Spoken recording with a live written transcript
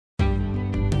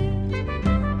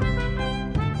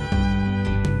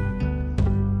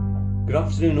Good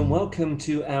afternoon and welcome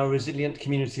to our Resilient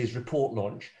Communities report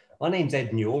launch. My name's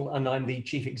Ed Newell and I'm the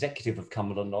Chief Executive of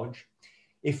Cumberland Lodge.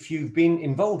 If you've been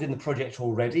involved in the project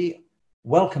already,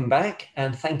 welcome back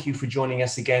and thank you for joining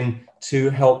us again to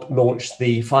help launch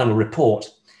the final report.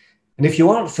 And if you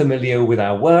aren't familiar with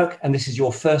our work and this is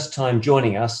your first time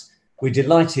joining us, we're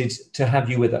delighted to have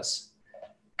you with us.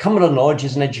 Cumberland Lodge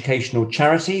is an educational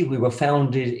charity. We were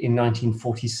founded in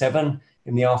 1947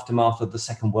 in the aftermath of the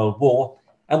Second World War,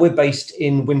 and we're based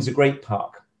in Windsor Great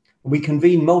Park. We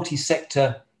convene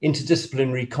multi-sector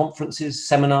interdisciplinary conferences,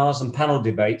 seminars and panel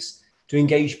debates to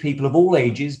engage people of all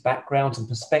ages, backgrounds and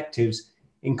perspectives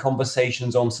in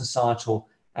conversations on societal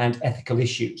and ethical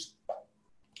issues.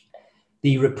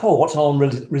 The report on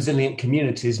resilient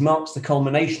communities marks the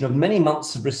culmination of many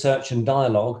months of research and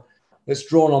dialogue that's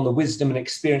drawn on the wisdom and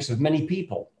experience of many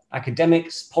people,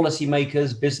 academics,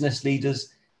 policymakers, business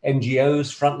leaders,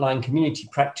 NGOs, frontline community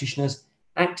practitioners,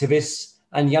 activists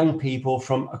and young people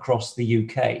from across the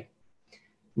UK.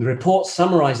 The report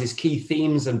summarises key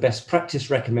themes and best practice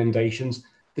recommendations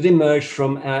that emerged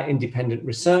from our independent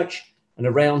research and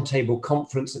a roundtable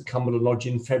conference at Cumberland Lodge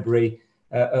in February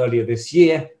earlier this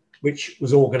year, which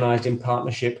was organised in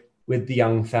partnership with the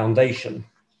Young Foundation.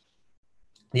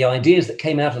 The ideas that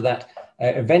came out of that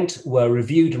event were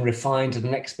reviewed and refined at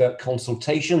an expert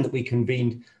consultation that we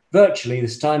convened virtually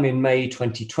this time in May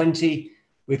 2020,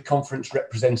 with conference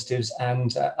representatives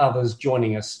and others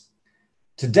joining us.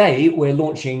 Today, we're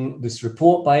launching this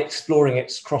report by exploring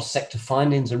its cross-sector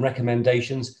findings and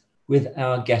recommendations with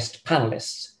our guest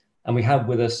panelists. And we have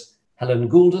with us Helen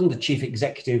Goulden, the Chief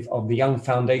Executive of the Young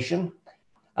Foundation,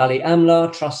 Ali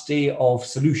Amla, Trustee of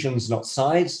Solutions Not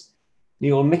Sides,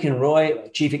 Neil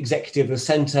McInroy, Chief Executive of the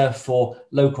Centre for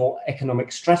Local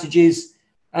Economic Strategies,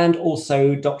 and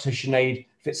also Dr. Sinead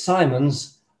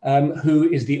Fitzsimons, who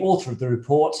is the author of the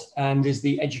report and is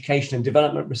the Education and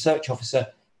Development Research Officer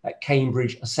at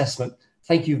Cambridge Assessment.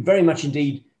 Thank you very much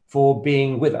indeed for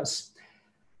being with us.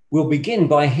 We'll begin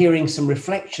by hearing some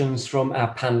reflections from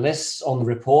our panelists on the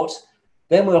report.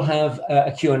 Then we'll have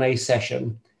a Q&A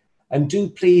session. And do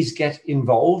please get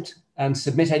involved and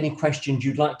submit any questions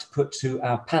you'd like to put to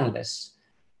our panelists.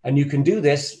 And you can do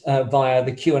this via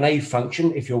the Q&A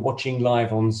function if you're watching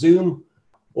live on Zoom,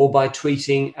 or by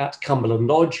tweeting at Cumberland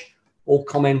Lodge or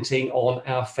commenting on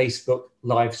our Facebook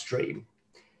live stream.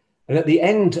 And at the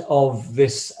end of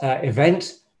this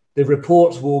event, the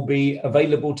report will be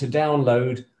available to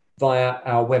download via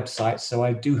our website. So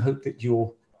I do hope that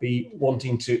you'll be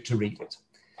wanting to read it.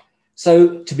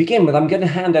 So to begin with, I'm going to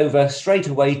hand over straight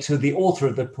away to the author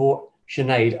of the report,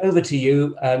 Sinead. Over to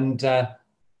you, and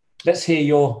let's hear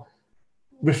your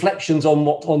reflections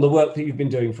on the work that you've been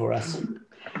doing for us.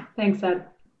 Thanks, Ed.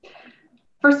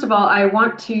 First of all, I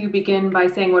want to begin by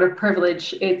saying what a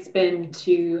privilege it's been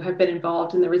to have been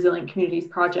involved in the Resilient Communities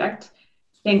Project.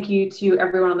 Thank you to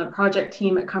everyone on the project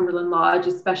team at Cumberland Lodge,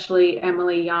 especially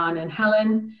Emily, Jan, and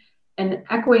Helen. And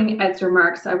echoing Ed's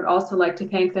remarks, I would also like to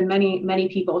thank the many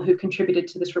people who contributed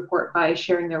to this report by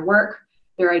sharing their work,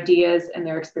 their ideas, and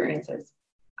their experiences.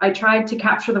 I tried to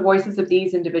capture the voices of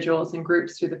these individuals and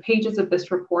groups through the pages of this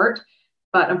report,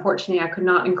 but unfortunately, I could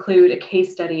not include a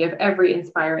case study of every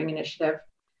inspiring initiative.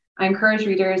 I encourage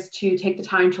readers to take the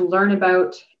time to learn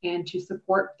about and to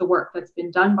support the work that's been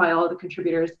done by all of the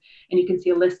contributors, and you can see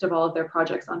a list of all of their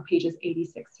projects on pages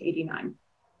 86 to 89.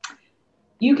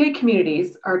 UK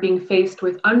communities are being faced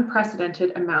with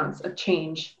unprecedented amounts of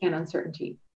change and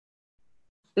uncertainty.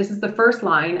 This is the first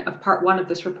line of part one of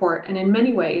this report, and in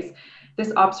many ways,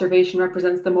 this observation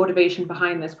represents the motivation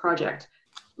behind this project.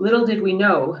 Little did we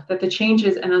know that the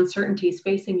changes and uncertainties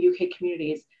facing UK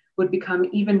communities would become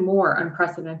even more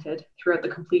unprecedented throughout the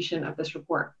completion of this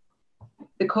report.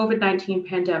 The COVID-19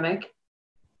 pandemic,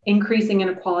 increasing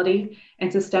inequality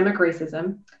and systemic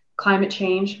racism, climate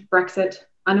change, Brexit,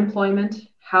 unemployment,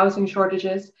 housing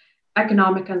shortages,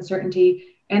 economic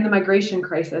uncertainty, and the migration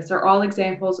crisis are all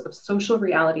examples of social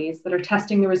realities that are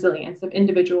testing the resilience of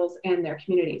individuals and their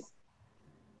communities.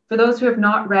 For those who have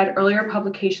not read earlier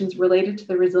publications related to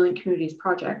the Resilient Communities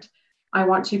Project, I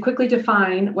want to quickly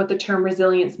define what the term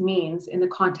resilience means in the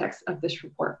context of this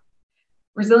report.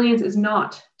 Resilience is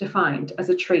not defined as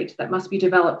a trait that must be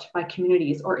developed by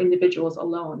communities or individuals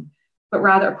alone, but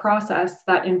rather a process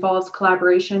that involves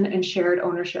collaboration and shared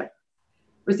ownership.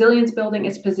 Resilience building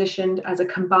is positioned as a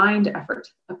combined effort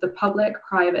of the public,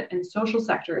 private, and social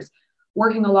sectors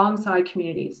working alongside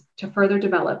communities to further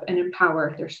develop and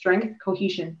empower their strength,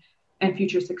 cohesion, and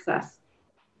future success.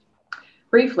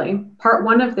 Briefly, part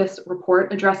one of this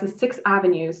report addresses 6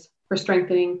 avenues for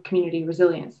strengthening community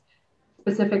resilience,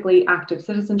 specifically active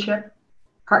citizenship,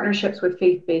 partnerships with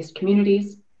faith-based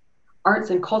communities, arts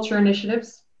and culture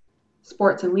initiatives,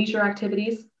 sports and leisure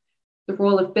activities, the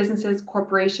role of businesses,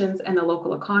 corporations, and the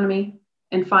local economy,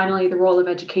 and finally, the role of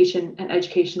education and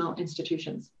educational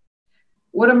institutions.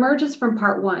 What emerges from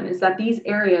part one is that these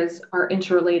areas are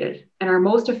interrelated and are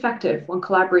most effective when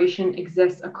collaboration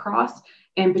exists across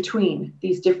and between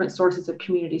these different sources of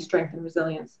community strength and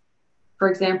resilience. For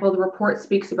example, the report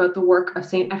speaks about the work of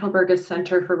St. Ethelburga's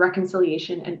Centre for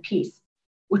Reconciliation and Peace,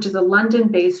 which is a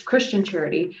London-based Christian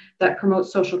charity that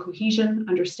promotes social cohesion,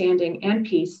 understanding, and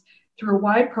peace through a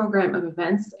wide program of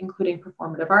events, including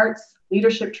performative arts,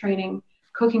 leadership training,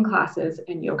 cooking classes,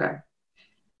 and yoga.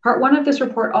 Part one of this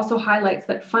report also highlights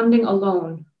that funding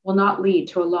alone will not lead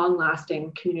to a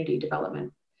long-lasting community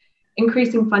development.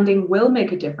 Increasing funding will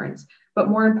make a difference, but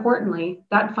more importantly,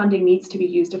 that funding needs to be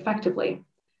used effectively.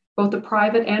 Both the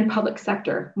private and public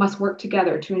sector must work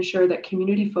together to ensure that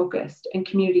community-focused and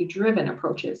community-driven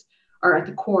approaches are at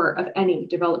the core of any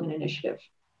development initiative.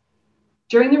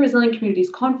 During the Resilient Communities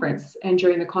Conference and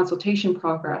during the consultation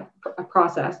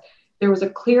process, there was a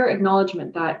clear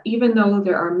acknowledgement that even though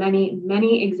there are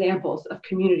many examples of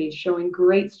communities showing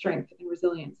great strength and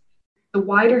resilience, the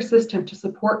wider system to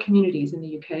support communities in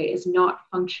the UK is not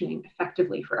functioning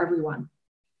effectively for everyone.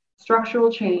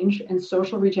 Structural change and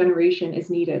social regeneration is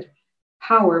needed.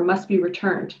 Power must be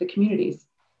returned to the communities.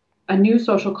 A new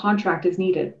social contract is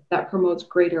needed that promotes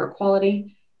greater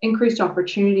equality, increased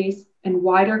opportunities, and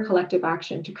wider collective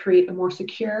action to create a more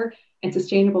secure and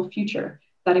sustainable future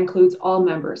that includes all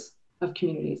members of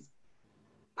communities.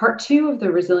 Part two of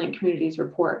the Resilient Communities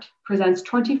report presents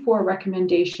 24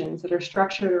 recommendations that are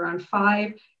structured around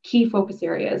 5 key focus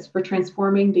areas for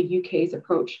transforming the UK's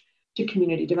approach to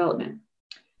community development.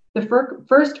 The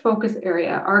first focus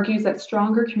area argues that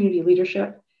stronger community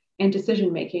leadership and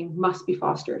decision-making must be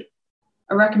fostered.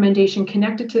 A recommendation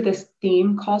connected to this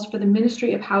theme calls for the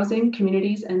Ministry of Housing,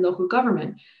 Communities and Local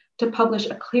Government to publish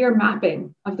a clear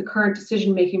mapping of the current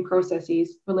decision-making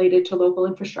processes related to local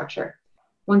infrastructure.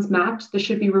 Once mapped, this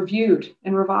should be reviewed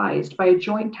and revised by a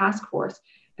joint task force,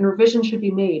 and revision should be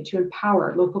made to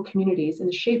empower local communities in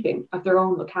the shaping of their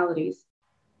own localities.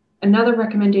 Another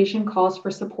recommendation calls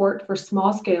for support for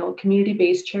small-scale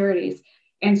community-based charities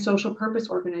and social purpose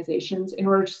organizations in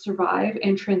order to survive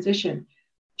and transition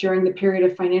during the period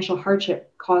of financial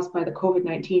hardship caused by the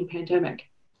COVID-19 pandemic.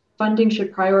 Funding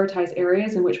should prioritize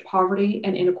areas in which poverty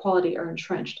and inequality are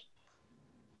entrenched.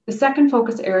 The second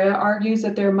focus area argues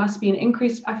that there must be an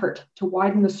increased effort to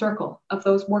widen the circle of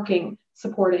those working,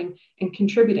 supporting, and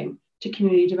contributing to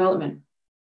community development.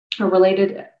 A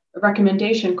related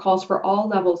recommendation calls for all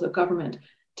levels of government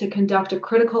to conduct a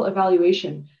critical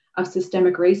evaluation of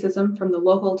systemic racism from the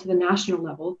local to the national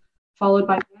level, followed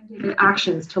by mandated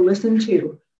actions to listen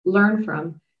to, learn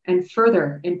from, and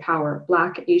further empower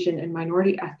Black, Asian, and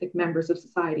minority ethnic members of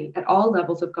society at all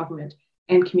levels of government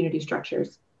and community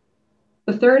structures.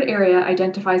 The third area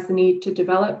identifies the need to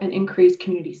develop and increase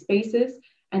community spaces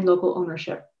and local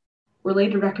ownership.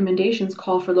 Related recommendations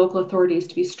call for local authorities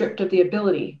to be stripped of the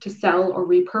ability to sell or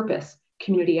repurpose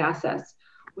community assets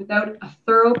without a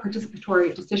thorough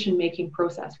participatory decision-making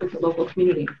process with the local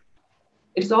community.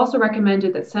 It is also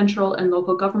recommended that central and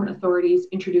local government authorities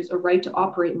introduce a right to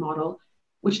operate model,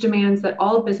 which demands that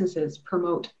all businesses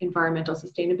promote environmental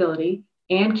sustainability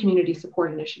and community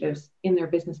support initiatives in their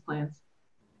business plans.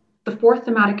 The fourth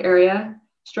thematic area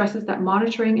stresses that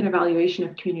monitoring and evaluation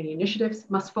of community initiatives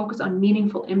must focus on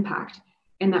meaningful impact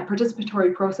and that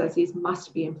participatory processes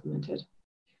must be implemented.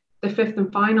 The fifth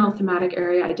and final thematic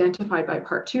area identified by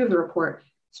part two of the report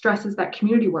stresses that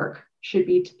community work should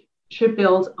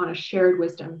build on a shared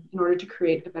wisdom in order to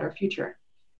create a better future.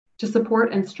 To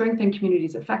support and strengthen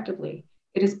communities effectively,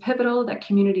 it is pivotal that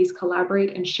communities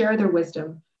collaborate and share their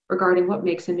wisdom regarding what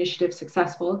makes initiatives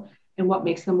successful and what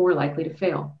makes them more likely to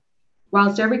fail.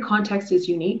 Whilst every context is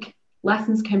unique,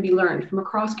 lessons can be learned from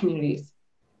across communities.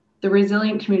 The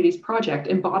Resilient Communities Project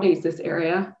embodies this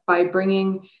area by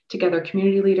bringing together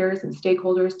community leaders and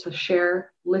stakeholders to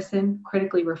share, listen,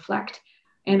 critically reflect,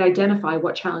 and identify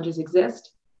what challenges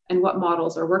exist and what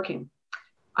models are working.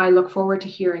 I look forward to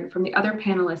hearing from the other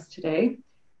panelists today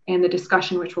and the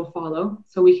discussion which will follow,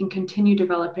 so we can continue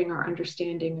developing our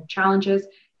understanding of challenges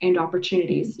and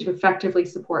opportunities to effectively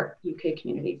support UK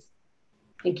communities.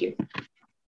 Thank you.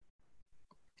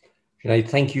 Sinead,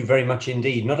 thank you very much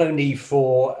indeed, not only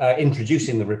for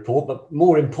introducing the report, but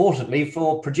more importantly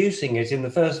for producing it in the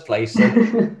first place.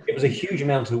 It was a huge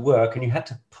amount of work and you had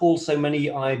to pull so many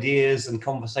ideas and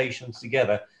conversations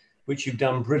together, which you've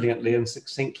done brilliantly and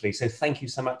succinctly. So thank you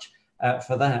so much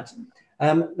for that.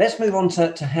 Let's move on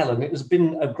to Helen. It has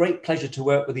been a great pleasure to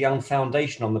work with the Young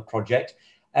Foundation on the project.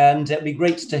 and it'd be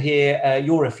great to hear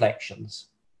your reflections.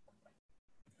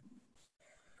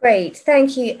 Great,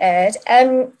 thank you, Ed.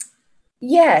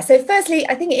 So firstly,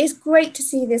 I think it is great to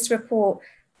see this report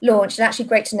launched, and actually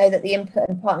great to know that the input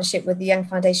and partnership with the Young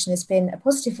Foundation has been a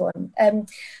positive one.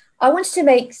 I wanted to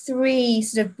make three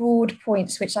sort of broad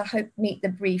points, which I hope meet the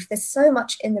brief. There's so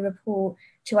much in the report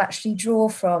to actually draw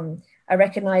from. I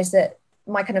recognise that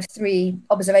my kind of three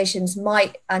observations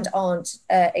might and aren't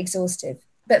exhaustive.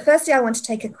 But firstly, I want to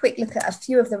take a quick look at a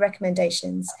few of the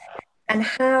recommendations and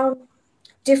how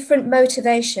different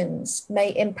motivations may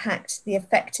impact the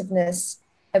effectiveness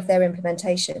of their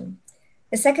implementation.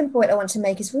 The second point I want to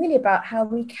make is really about how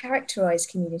we characterise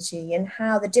community and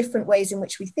how the different ways in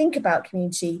which we think about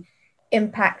community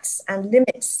impacts and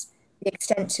limits the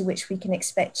extent to which we can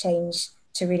expect change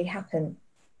to really happen.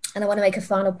 And I want to make a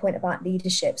final point about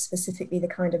leadership, specifically the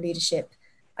kind of leadership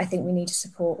I think we need to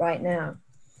support right now.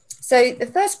 So the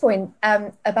first point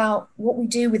about what we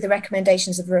do with the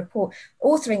recommendations of the report,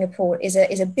 authoring a report is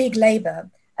a big labour.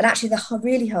 And actually the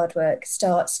really hard work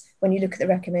starts when you look at the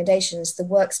recommendations. The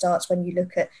work starts when you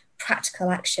look at practical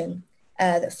action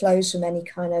that flows from any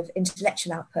kind of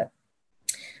intellectual output.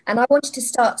 And I wanted to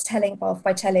start off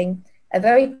by telling a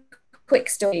very quick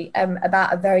story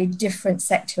about a very different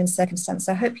sector and circumstance.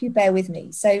 So I hope you bear with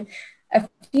me. So a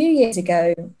few years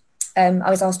ago, I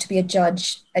was asked to be a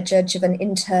judge of an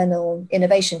internal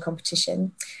innovation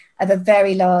competition of a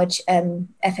very large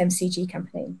FMCG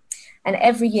company. And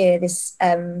every year this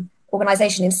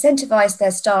organisation incentivised their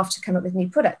staff to come up with new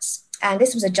products. And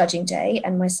this was a judging day,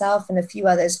 and myself and a few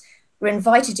others were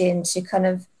invited in to kind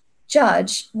of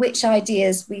judge which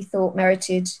ideas we thought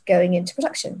merited going into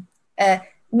production.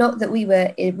 Not that we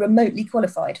were remotely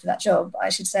qualified for that job, I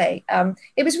should say.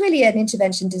 It was really an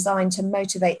intervention designed to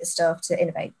motivate the staff to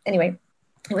innovate. Anyway,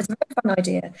 it was a very fun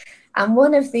idea. And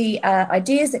one of the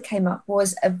ideas that came up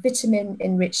was a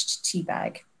vitamin-enriched tea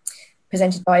bag,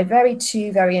 presented by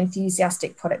two very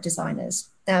enthusiastic product designers.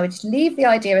 Now, to leave the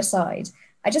idea aside,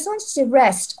 I just wanted to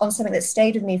rest on something that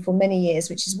stayed with me for many years,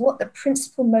 which is what the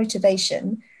principal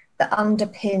motivation that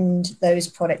underpinned those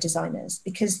product designers,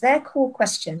 because their core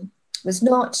question was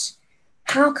not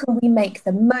how can we make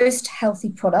the most healthy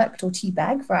product or tea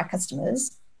bag for our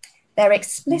customers. Their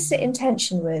explicit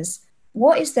intention was,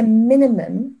 what is the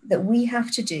minimum that we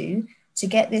have to do to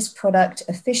get this product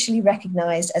officially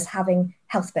recognised as having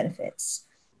health benefits?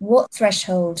 What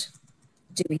threshold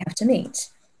do we have to meet?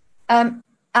 And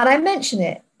I mention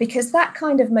it because that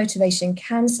kind of motivation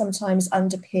can sometimes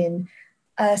underpin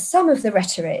some of the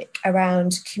rhetoric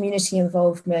around community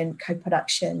involvement,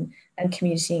 co-production, and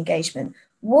community engagement.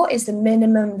 What is the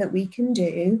minimum that we can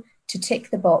do to tick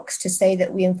the box to say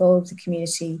that we involve the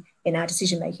community in our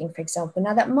decision making, for example?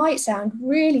 Now, that might sound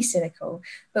really cynical,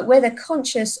 but whether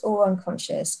conscious or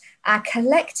unconscious, our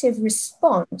collective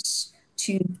response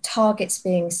to targets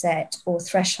being set or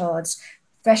thresholds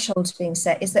being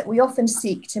set is that we often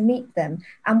seek to meet them,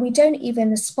 and we don't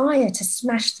even aspire to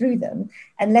smash through them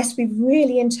unless we've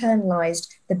really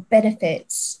internalized the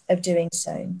benefits of doing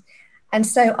so. And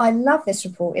so I love this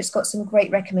report. It's got some great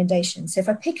recommendations. So if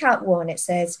I pick out one, it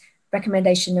says,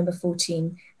 recommendation number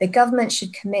 14, the government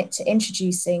should commit to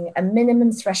introducing a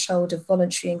minimum threshold of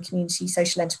voluntary and community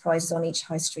social enterprises on each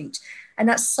high street. And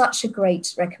that's such a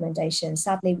great recommendation.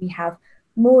 Sadly, we have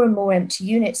more and more empty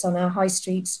units on our high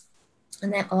streets,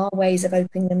 and there are ways of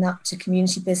opening them up to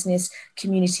community business,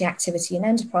 community activity and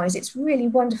enterprise. It's really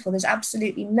wonderful. There's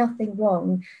absolutely nothing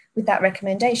wrong with that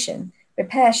recommendation.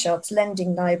 Repair shops,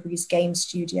 lending libraries, game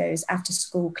studios,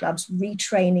 after-school clubs,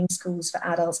 retraining schools for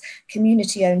adults,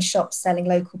 community-owned shops selling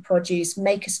local produce,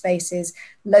 maker spaces,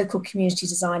 local community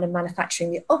design and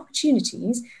manufacturing. The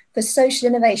opportunities for social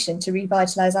innovation to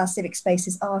revitalise our civic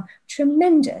spaces are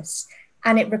tremendous.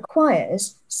 And it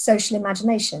requires social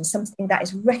imagination, something that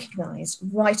is recognised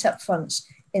right up front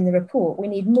in the report. We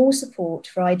need more support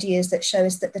for ideas that show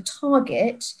us that the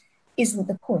target isn't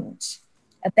the point.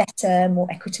 A better, more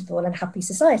equitable and happy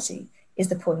society is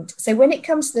the point. So when it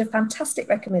comes to the fantastic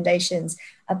recommendations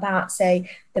about, say,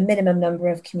 the minimum number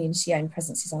of community-owned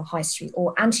presences on high street,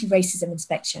 or anti-racism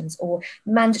inspections, or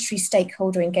mandatory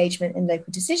stakeholder engagement in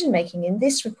local decision-making in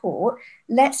this report,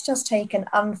 let's just take an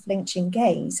unflinching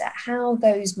gaze at how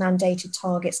those mandated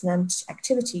targets and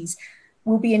activities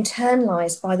will be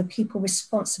internalised by the people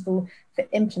responsible for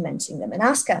implementing them, and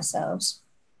ask ourselves,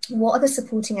 what are the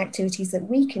supporting activities that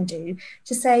we can do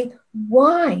to say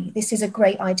why this is a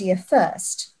great idea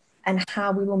first, and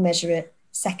how we will measure it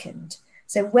second?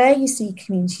 So where you see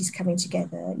communities coming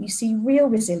together, you see real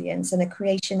resilience and a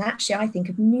creation, actually, I think,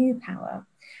 of new power.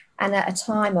 And at a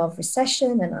time of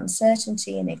recession and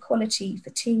uncertainty, inequality,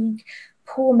 fatigue,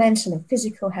 poor mental and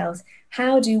physical health,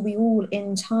 how do we all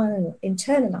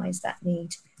internalize that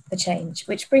need for change?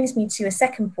 Which brings me to a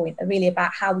second point, really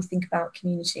about how we think about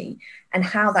community and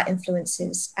how that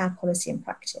influences our policy and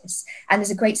practice. And there's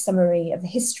a great summary of the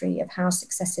history of how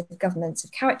successive governments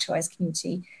have characterised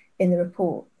community in the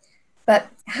report. But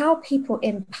how people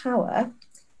in power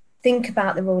think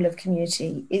about the role of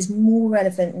community is more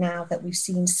relevant now that we've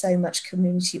seen so much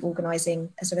community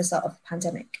organising as a result of the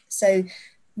pandemic. So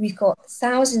we've got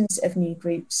thousands of new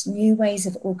groups, new ways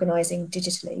of organising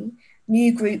digitally,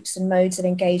 new groups and modes of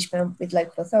engagement with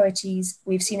local authorities.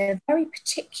 We've seen a very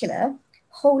particular,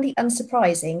 wholly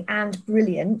unsurprising and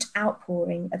brilliant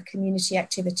outpouring of community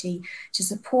activity to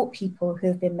support people who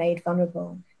have been made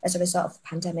vulnerable as a result of the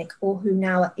pandemic, or who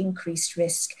now are increased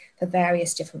risk for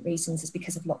various different reasons as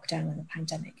because of lockdown and the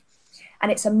pandemic.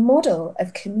 And it's a model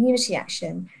of community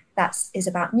action that is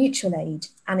about mutual aid,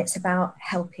 and it's about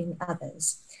helping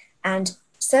others. And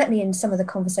certainly in some of the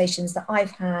conversations that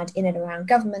I've had in and around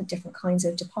government, different kinds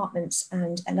of departments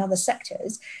and other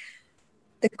sectors,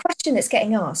 the question that's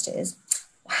getting asked is,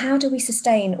 how do we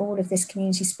sustain all of this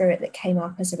community spirit that came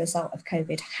up as a result of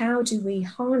COVID? How do we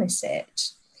harness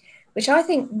it? Which I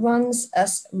think runs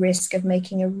us risk of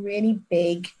making a really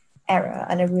big error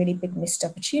and a really big missed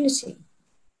opportunity.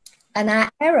 And our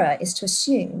error is to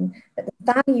assume that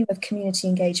the value of community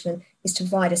engagement is to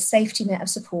provide a safety net of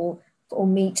support or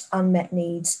meet unmet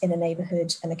needs in a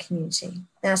neighbourhood and a community.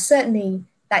 Now, certainly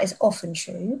that is often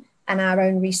true, and our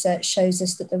own research shows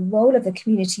us that the role of the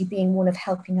community being one of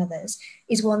helping others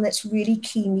is one that's really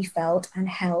keenly felt and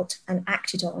held and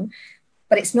acted on.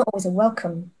 But it's not always a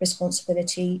welcome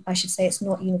responsibility. I should say it's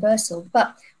not universal.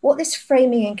 But what this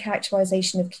framing and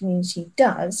characterisation of community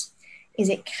does is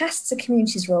it casts a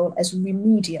community's role as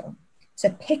remedial, to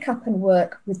pick up and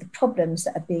work with the problems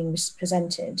that are being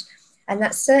presented. And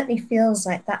that certainly feels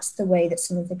like that's the way that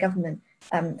some of the government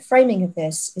framing of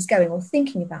this is going, or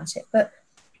thinking about it. But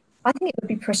I think it would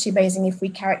be pretty amazing if we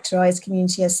characterise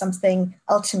community as something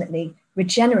ultimately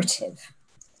regenerative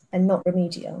and not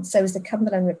remedial. So as the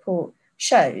Cumberland report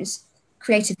shows,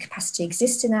 creative capacity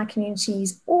exists in our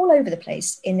communities all over the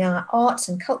place, in our arts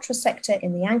and cultural sector,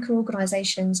 in the anchor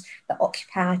organisations that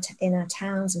occupy in our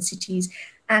towns and cities,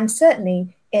 and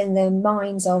certainly in the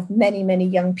minds of many, many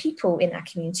young people in our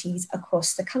communities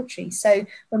across the country. So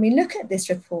when we look at this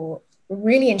report, the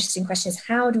really interesting question is,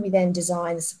 how do we then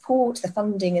design the support, the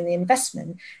funding and the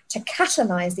investment to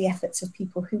catalyse the efforts of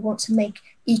people who want to make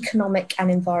economic and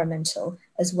environmental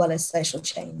as well as social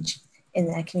change in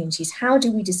their communities? How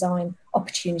do we design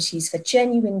opportunities for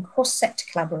genuine cross-sector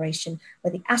collaboration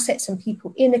where the assets and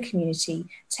people in a community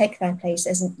take their place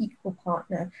as an equal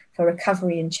partner for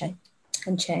recovery and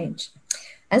change?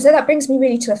 And so that brings me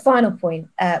really to a final point,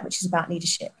 which is about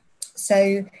leadership.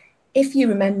 So if you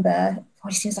remember,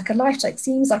 it seems like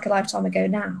a lifetime ago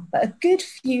now, but a good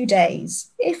few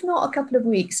days, if not a couple of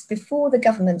weeks before the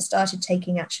government started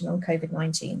taking action on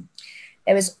COVID-19,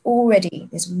 there was already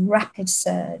this rapid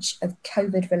surge of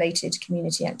COVID-related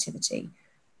community activity,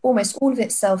 almost all of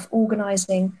it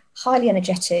self-organising, highly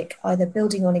energetic, either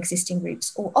building on existing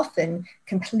groups or often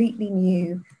completely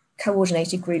new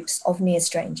coordinated groups of near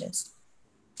strangers.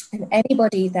 And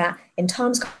anybody that in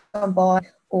times gone by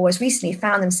or as recently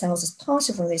found themselves as part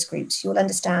of one of those groups, you'll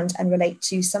understand and relate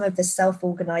to some of the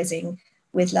self-organising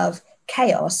with love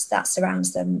chaos that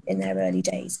surrounds them in their early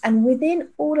days. And within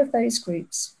all of those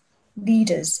groups,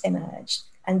 leaders emerge,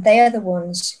 and they are the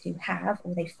ones who have,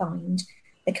 or they find,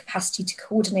 the capacity to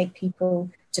coordinate people,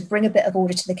 to bring a bit of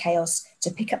order to the chaos,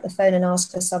 to pick up the phone and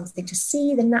ask for something, to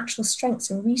see the natural strengths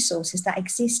and resources that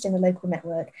exist in the local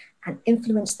network and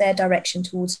influence their direction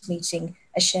towards meeting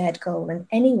a shared goal. And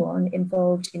anyone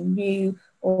involved in new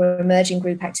or emerging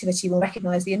group activity will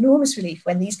recognise the enormous relief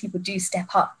when these people do step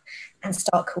up and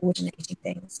start coordinating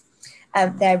things.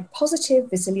 They're positive,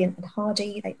 resilient and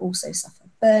hardy. They also suffer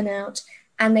burnout,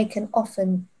 and they can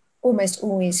often, almost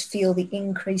always, feel the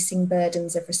increasing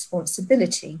burdens of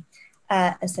responsibility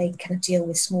as they kind of deal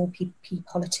with small p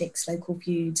politics, local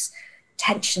feuds,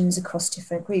 tensions across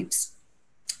different groups.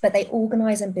 But they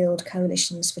organise and build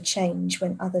coalitions for change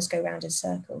when others go round in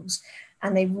circles.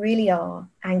 And they really are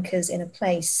anchors in a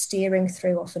place, steering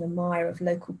through often a mire of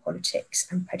local politics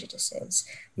and prejudices,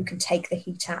 who can take the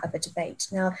heat out of a debate.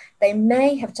 Now, they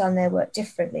may have done their work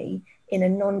differently in a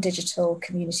non-digital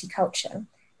community culture.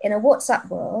 In a WhatsApp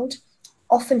world,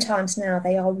 oftentimes now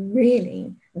they are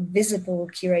really visible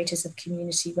curators of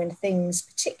community when things,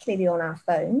 particularly on our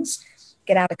phones,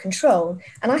 get out of control.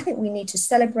 And I think we need to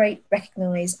celebrate,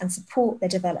 recognise and support their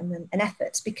development and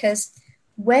efforts, because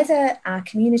whether our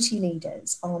community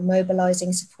leaders are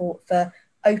mobilising support for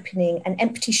opening an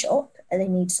empty shop they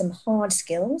need some hard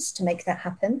skills to make that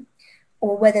happen,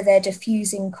 or whether they're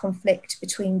diffusing conflict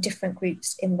between different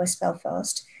groups in West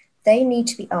Belfast, they need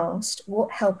to be asked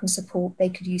what help and support they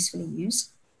could usefully use,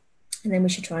 and then we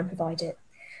should try and provide it.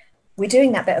 We're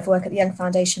doing that bit of work at the Young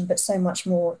Foundation, but so much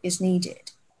more is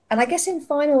needed. And I guess a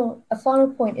final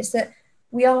point is that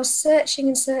we are searching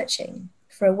and searching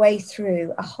for a way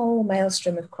through a whole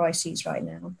maelstrom of crises right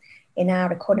now in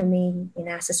our economy, in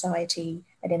our society,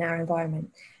 and in our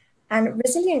environment. And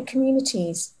resilient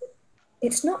communities,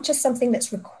 it's not just something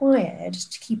that's required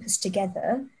to keep us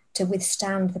together to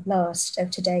withstand the blast of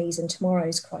today's and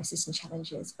tomorrow's crises and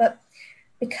challenges, but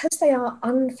because they are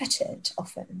unfettered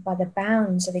often by the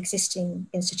bounds of existing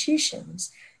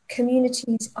institutions,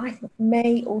 communities, I think,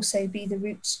 may also be the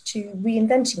route to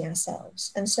reinventing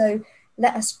ourselves. And so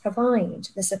let us provide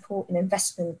the support and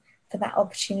investment for that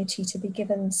opportunity to be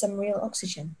given some real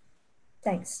oxygen.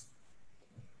 Thanks.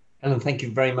 Helen, thank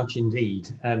you very much indeed.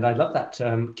 And I love that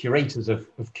term, curators of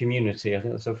community. I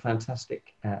think that's a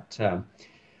fantastic term.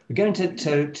 We're going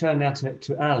to turn now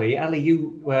to Ali. Ali,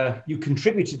 you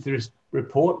contributed to this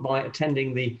report by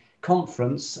attending the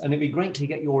conference, and it'd be great to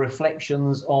get your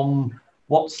reflections on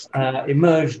what's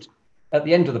emerged at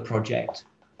the end of the project.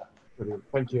 Brilliant.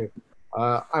 Thank you.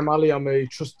 I'm Ali. I'm a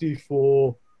trustee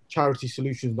for Charity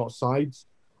Solutions, Not Sides.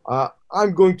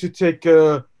 I'm going to take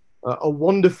a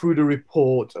wander through the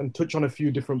report and touch on a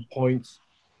few different points,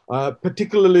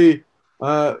 particularly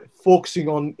focusing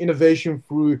on innovation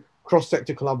through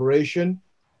cross-sector collaboration,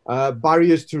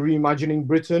 barriers to reimagining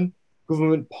Britain,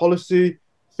 government policy,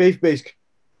 faith-based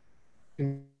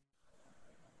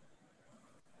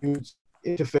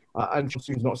interface,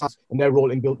 and their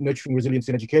role in nurturing resilience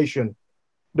in education.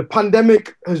 The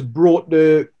pandemic has brought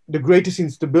the greatest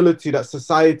instability that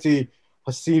society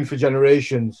has seen for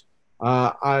generations.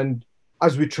 And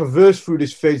as we traverse through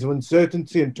this phase of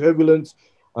uncertainty and turbulence,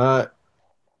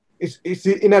 it's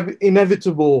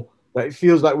inevitable that it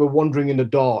feels like we're wandering in the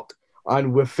dark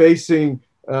and we're facing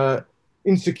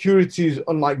insecurities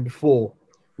unlike before.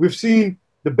 We've seen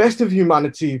the best of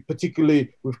humanity,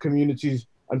 particularly with communities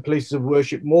and places of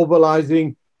worship,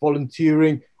 mobilizing,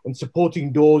 volunteering, and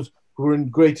supporting those who are in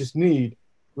greatest need.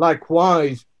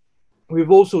 Likewise,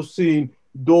 we've also seen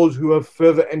those who have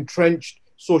further entrenched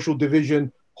social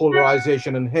division,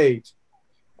 polarization, and hate.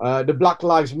 The Black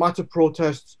Lives Matter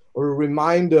protests are a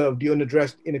reminder of the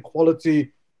unaddressed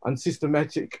inequality and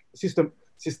systemic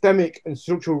and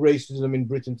structural racism in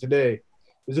Britain today.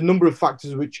 There's a number of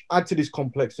factors which add to this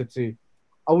complexity.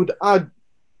 I would add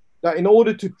that in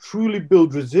order to truly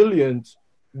build resilience,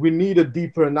 we need a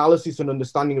deeper analysis and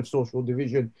understanding of social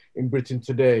division in Britain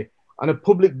today, and a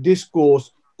public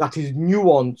discourse that is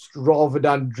nuanced rather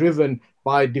than driven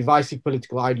by divisive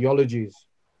political ideologies.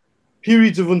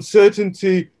 Periods of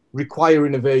uncertainty require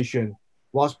innovation,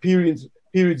 whilst periods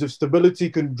of stability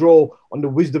can draw on the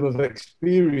wisdom of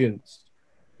experience.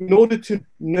 In order to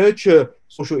nurture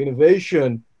social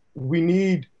innovation, we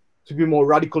need to be more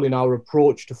radical in our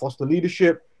approach to foster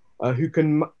leadership who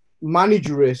can manage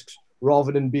risks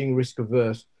rather than being risk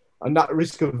averse. And that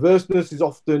risk averseness is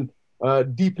often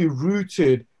deeply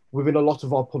rooted within a lot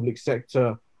of our public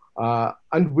sector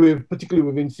and particularly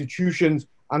with institutions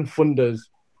and funders.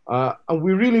 And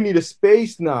we really need a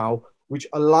space now which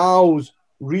allows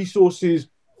resources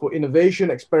for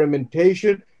innovation,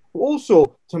 experimentation, but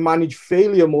also to manage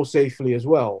failure more safely as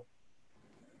well.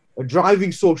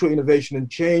 Driving social innovation and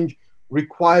change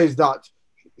requires that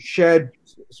shared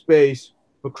space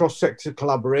for cross-sector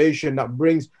collaboration that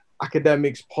brings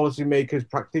academics, policymakers,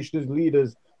 practitioners,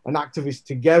 leaders, and activists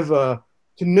together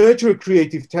to nurture a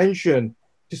creative tension,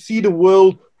 to see the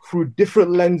world through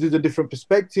different lenses and different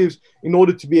perspectives in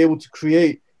order to be able to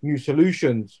create new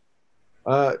solutions.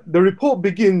 The report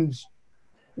begins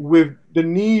with the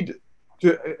need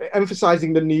to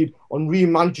emphasizing the need on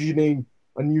reimagining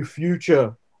a new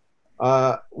future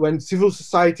when civil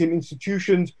society and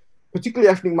institutions,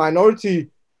 particularly ethnic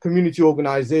minority community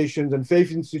organizations and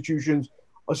faith institutions,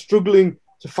 are struggling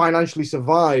to financially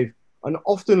survive and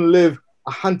often live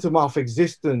a hand-to-mouth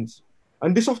existence.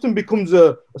 And this often becomes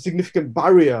a significant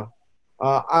barrier.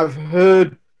 I've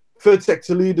heard third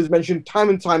sector leaders mention time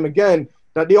and time again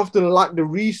that they often lack the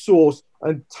resource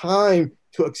and time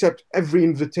to accept every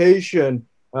invitation.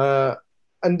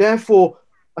 And therefore,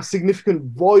 a significant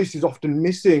voice is often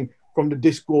missing from the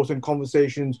discourse and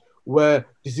conversations where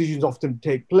decisions often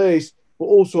take place, but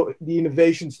also the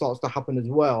innovation starts to happen as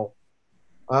well.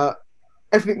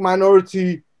 Ethnic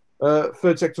minority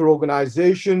third sector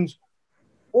organizations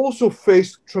also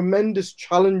face tremendous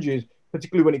challenges,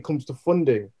 particularly when it comes to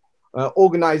funding.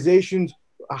 Organizations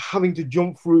are having to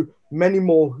jump through many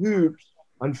more hoops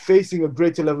and facing a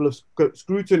greater level of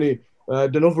scrutiny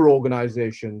than other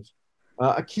organizations.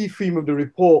 A key theme of the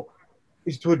report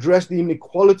is to address the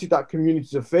inequality that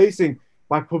communities are facing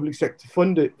by public sector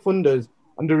funders.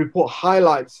 And the report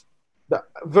highlights that,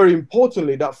 very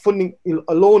importantly, that funding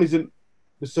alone isn't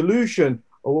the solution,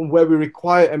 or where we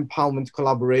require empowerment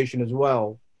collaboration as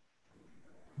well.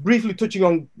 Briefly touching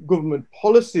on government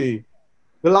policy,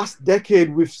 the last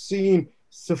decade we've seen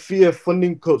severe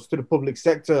funding cuts to the public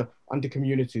sector and to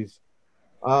communities.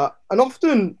 And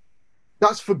often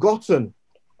that's forgotten.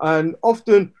 And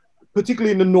often,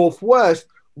 particularly in the Northwest,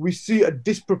 we see a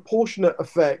disproportionate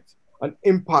effect and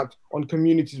impact on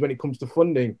communities when it comes to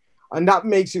funding. And that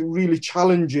makes it really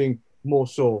challenging more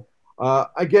so.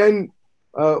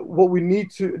 What we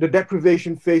need to, the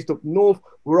deprivation faced up north,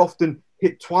 we're often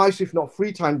hit twice, if not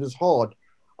 3 times as hard.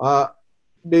 What's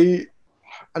the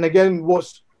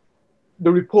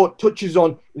report touches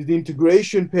on is the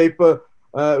integration paper,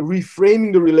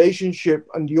 reframing the relationship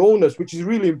and the onus, which is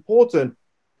really important.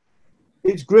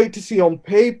 It's great to see on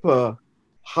paper.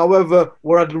 However,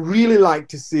 what I'd really like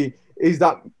to see is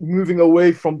that moving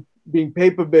away from being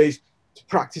paper-based to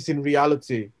practice in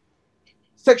reality.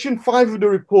 Section 5 of the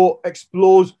report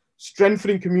explores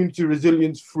strengthening community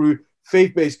resilience through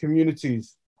faith-based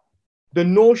communities. The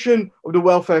notion of the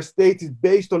welfare state is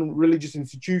based on religious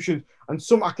institutions, and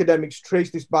some academics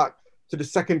trace this back to the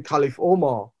second Caliph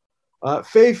Omar.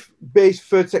 Faith-based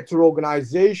third sector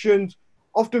organizations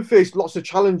often face lots of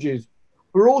challenges,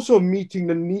 but also meeting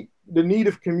the need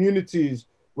of communities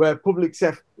where public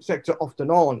sector often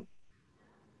aren't.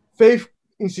 Faith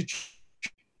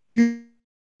institutions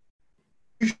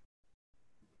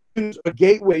a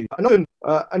gateway, and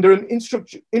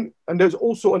there's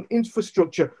also an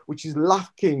infrastructure which is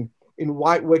lacking in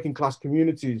white working class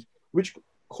communities, which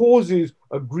causes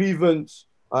a grievance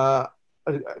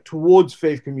towards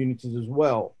faith communities as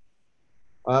well.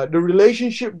 The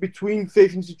relationship between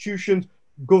faith institutions,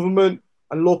 government,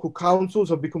 and local councils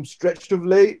have become stretched of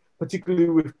late, particularly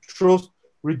with trust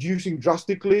reducing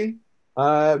drastically.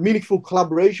 Meaningful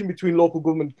collaboration between local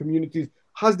government communities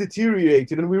has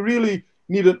deteriorated, and we really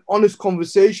need an honest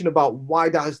conversation about why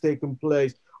that has taken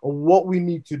place and what we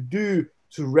need to do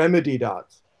to remedy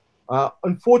that.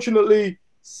 Unfortunately,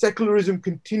 secularism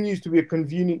continues to be a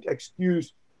convenient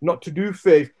excuse not to do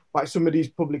faith by some of these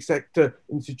public sector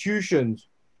institutions,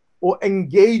 or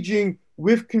engaging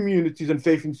with communities and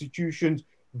faith institutions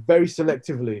very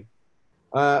selectively.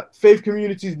 Faith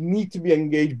communities need to be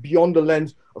engaged beyond the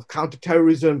lens of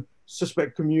counterterrorism,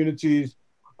 suspect communities,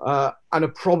 and a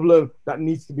problem that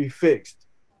needs to be fixed.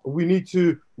 We need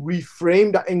to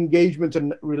reframe that engagement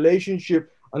and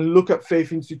relationship and look at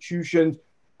faith institutions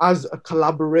as a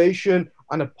collaboration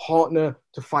and a partner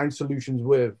to find solutions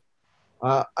with.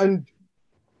 And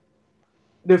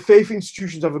the faith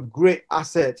institutions have a great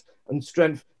asset and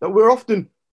strength that we're often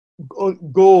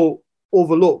go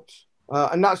overlooked,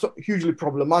 and that's hugely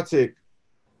problematic.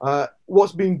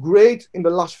 What's been great in the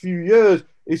last few years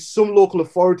is some local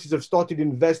authorities have started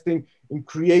investing in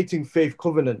creating faith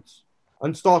covenants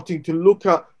and starting to look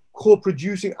at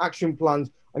co-producing action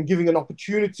plans and giving an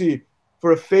opportunity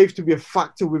for a faith to be a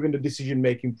factor within the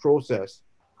decision-making process.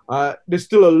 There's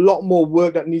still a lot more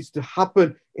work that needs to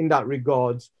happen in that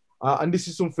regards. And this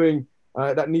is something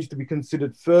that needs to be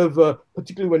considered further,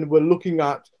 particularly when we're looking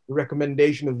at the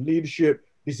recommendation of leadership,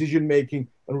 decision-making,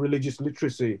 and religious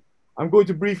literacy. I'm going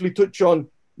to briefly touch on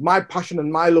my passion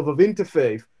and my love of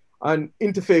interfaith. And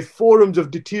interfaith forums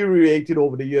have deteriorated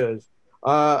over the years.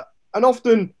 And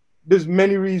often there's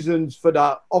many reasons for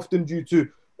that, often due to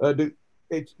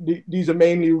these are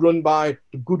mainly run by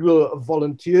the goodwill of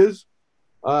volunteers.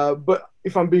 But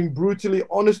if I'm being brutally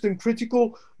honest and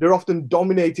critical, they're often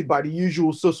dominated by the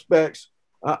usual suspects.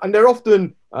 And they're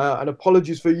often, and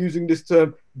apologies for using this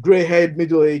term, grey-haired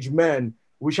middle-aged men,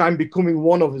 which I'm becoming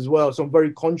one of as well. So I'm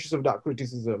very conscious of that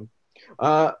criticism.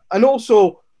 And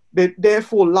also, they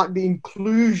therefore lack the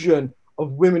inclusion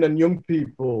of women and young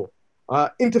people.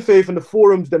 Interfaith and the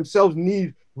forums themselves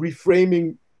need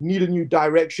reframing, need a new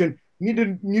direction, need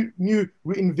a new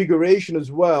reinvigoration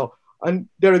as well. And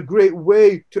they're a great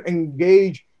way to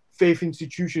engage faith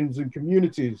institutions and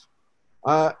communities.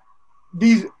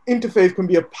 These interfaith can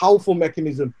be a powerful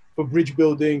mechanism for bridge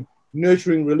building,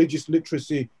 nurturing religious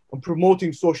literacy, and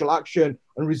promoting social action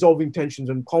and resolving tensions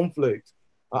and conflict.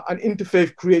 And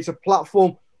interfaith creates a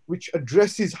platform which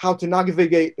addresses how to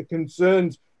navigate the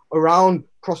concerns around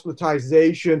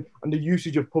proselytization and the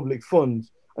usage of public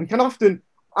funds, and can often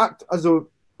act as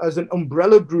an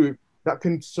umbrella group that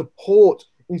can support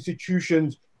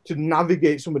institutions to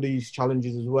navigate some of these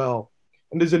challenges as well.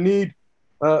 And there's a need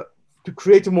to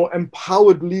create a more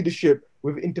empowered leadership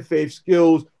with interfaith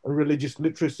skills and religious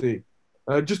literacy.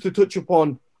 Just to touch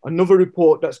upon another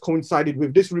report that's coincided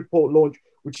with this report launch,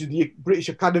 which is the British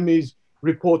Academy's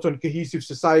report on cohesive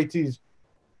societies,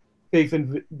 faith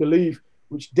and belief,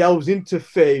 which delves into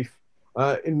faith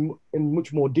in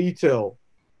much more detail.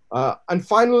 And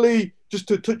finally, just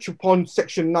to touch upon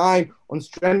section 9 on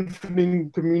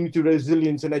strengthening community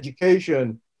resilience and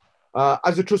education.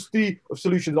 As a trustee of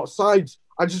Solutions Not Sides,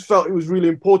 I just felt it was really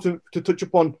important to touch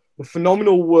upon the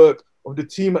phenomenal work of the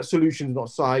team at Solutions Not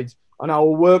Sides and our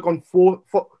work on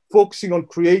focusing on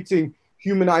creating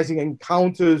humanizing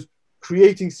encounters,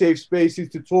 creating safe spaces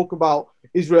to talk about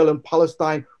Israel and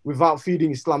Palestine without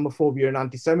feeding Islamophobia and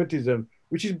anti-Semitism,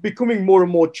 which is becoming more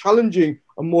and more challenging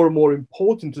and more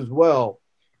important as well.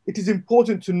 It is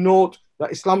important to note that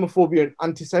Islamophobia and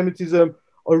anti-Semitism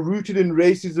are rooted in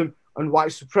racism and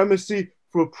white supremacy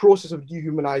through a process of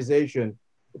dehumanization.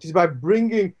 It is by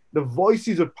bringing the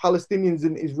voices of Palestinians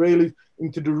and Israelis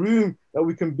into the room that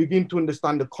we can begin to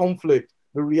understand the conflict,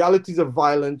 the realities of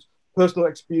violence, personal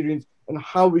experience, and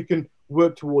how we can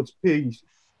work towards peace.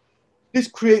 This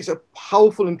creates a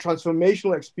powerful and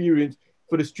transformational experience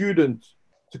for the students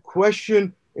to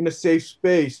question in a safe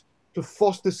space, to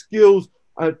foster skills,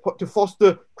 to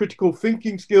foster critical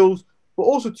thinking skills, but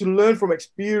also to learn from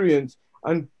experience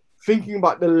and thinking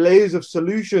about the layers of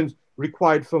solutions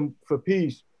required for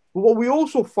peace. But what we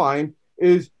also find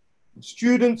is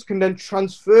students can then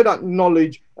transfer that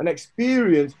knowledge and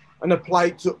experience and apply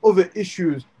it to other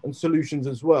issues and solutions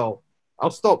as well.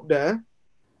 I'll stop there.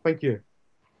 Thank you.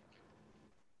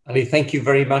 Ali, thank you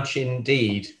very much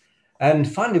indeed.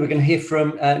 And finally, we're going to hear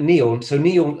from Neil. So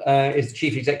Neil is the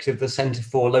Chief Executive of the Centre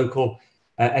for Local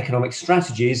Economic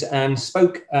Strategies and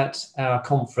spoke at our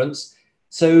conference.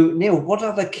 So Neil, what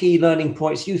are the key learning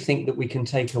points you think that we can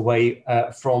take away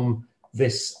from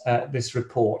this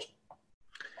report?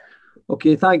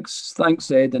 Okay,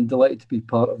 thanks Ed, and delighted to be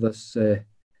part of this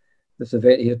this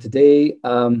event here today.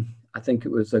 I think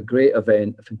it was a great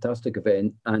event, a fantastic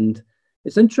event, and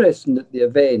it's interesting that the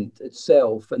event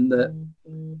itself and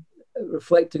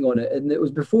reflecting on it, and it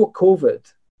was before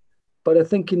COVID, but I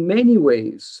think in many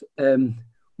ways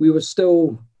we were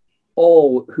still,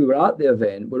 all who were at the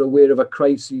event were aware of a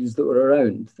crises that were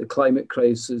around, the climate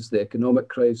crisis, the economic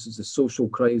crisis, the social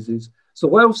crisis. So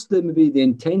whilst maybe the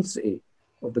intensity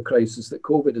of the crisis that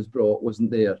COVID has brought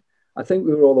wasn't there, I think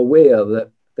we were all aware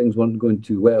that things weren't going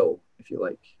too well, if you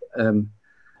like.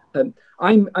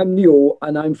 I'm Neil,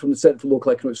 and I'm from the Centre for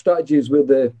Local Economic Strategies. We're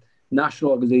the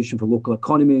National Organisation for Local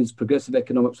Economies, Progressive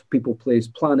Economics of People, Place,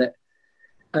 Planet.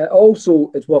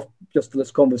 Also, it's worth just for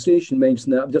this conversation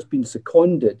mentioning that I've just been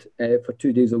seconded for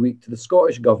 2 days a week to the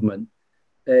Scottish Government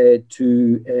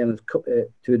to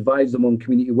advise them on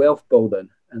community wealth building,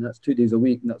 and that's 2 days a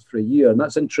week, and that's for a year. And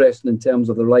that's interesting in terms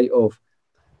of the light of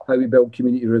how we build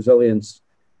community resilience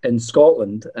in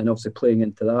Scotland, and obviously playing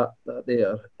into that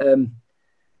there.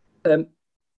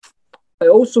 I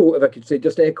also, if I could say,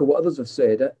 just echo what others have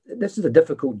said, this is a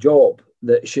difficult job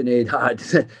that Sinead had.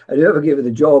 And whoever gave her the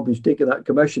job who's taken that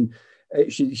commission,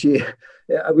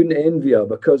 I wouldn't envy her,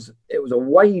 because it was a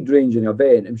wide-ranging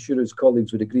event. I'm sure his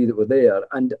colleagues would agree that were there,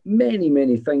 and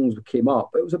many things came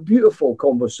up. It was a beautiful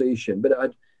conversation, but it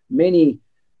had many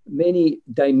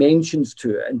dimensions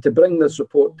to it. And to bring this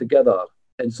report together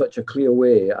in such a clear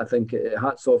way, I think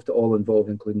hats off to all involved,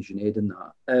 including Sinead in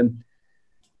that.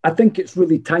 I think it's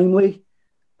really timely.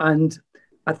 And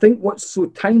I think what's so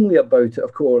timely about it,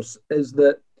 of course, is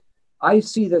that I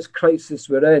see this crisis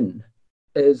we're in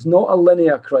is not a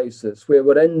linear crisis where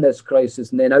we're in this crisis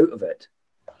and then out of it.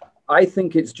 I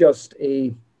think it's just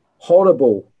a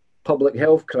horrible public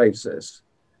health crisis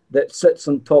that sits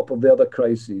on top of the other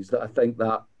crises that I think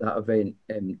that event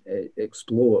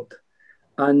explored.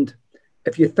 And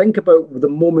if you think about the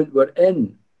moment we're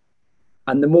in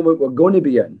and the moment we're going to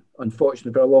be in,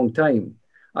 unfortunately for a long time,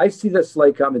 I see this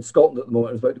like I'm in Scotland at the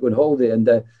moment. I was about to go on holiday, and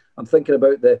I'm thinking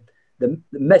about the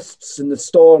mists and the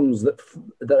storms that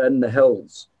are in the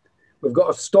hills. We've got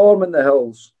a storm in the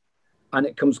hills, and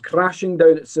it comes crashing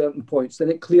down at certain points.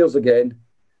 Then it clears again,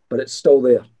 but it's still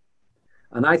there.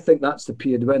 And I think that's the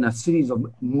period when a series of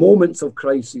moments of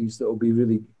crises that will be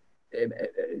really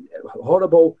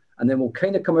horrible, and then we'll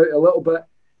kind of come out a little bit.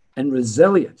 And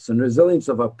resilience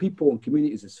of our people and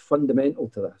communities is fundamental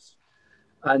to this.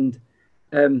 And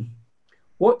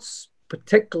what's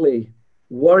particularly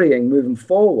worrying moving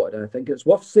forward, I think it's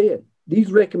worth saying,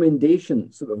 these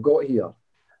recommendations that we've got here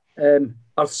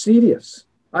are serious.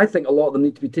 I think a lot of them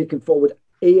need to be taken forward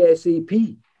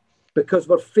ASAP, because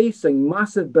we're facing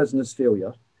massive business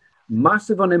failure,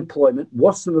 massive unemployment,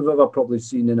 worse than we've ever probably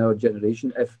seen in our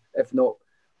generation, if not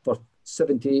for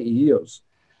 70, 80 years,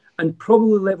 and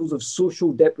probably levels of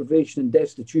social deprivation and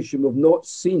destitution we've not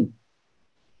seen.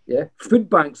 Yeah, food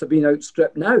banks are being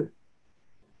outstripped now,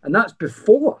 and that's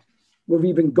before we've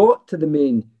even got to the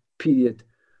main period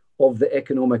of the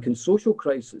economic and social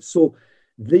crisis. So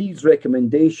these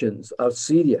recommendations are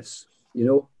serious, you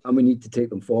know, and we need to take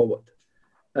them forward.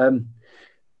 All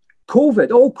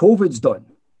COVID's done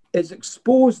is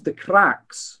exposed the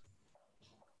cracks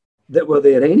that were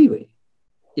there anyway,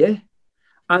 yeah?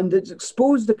 And it's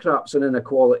exposed the cracks and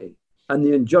inequality and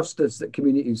the injustice that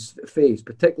communities face,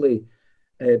 particularly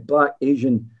Black,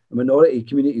 Asian, and minority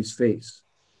communities face.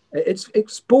 It's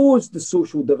exposed the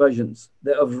social divisions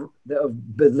that have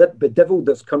bedeviled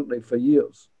this country for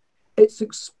years. It's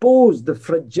exposed the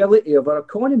fragility of our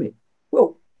economy.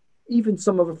 Well, even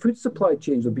some of our food supply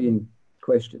chains are being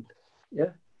questioned.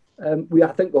 Yeah,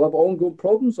 I think we'll have ongoing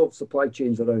problems of supply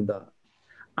chains around that.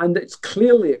 And it's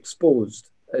clearly exposed,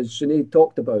 as Sinead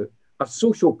talked about, a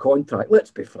social contract.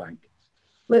 Let's be frank.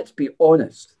 Let's be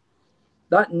honest.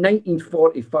 That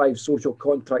 1945 social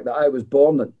contract that I was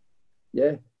born in,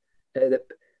 yeah,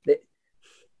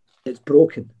 it's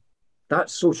broken. That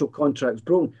social contract's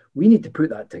broken. We need to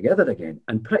put that together again,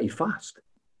 and pretty fast.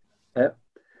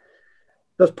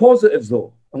 There's positives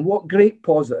though, and what great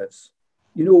positives.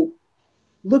 You know,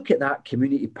 look at that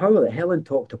community power that Helen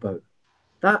talked about.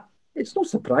 That it's no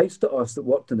surprise to us that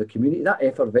worked in the community, that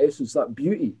effervescence, that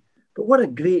beauty. But what a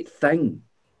great thing.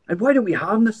 And why don't we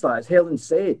harness that, as Helen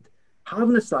said?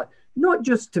 Harness that, not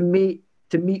just to meet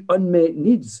unmet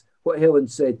needs, what Helen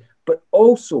said, but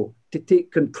also to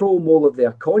take control more of the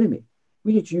economy.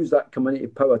 We need to use that community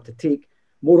power to take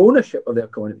more ownership of the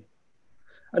economy.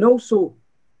 And also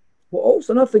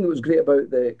another thing that was great about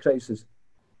the crisis,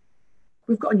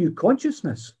 we've got a new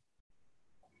consciousness.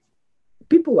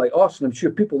 People like us, and I'm sure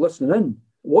people listening in,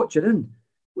 watching in,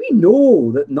 we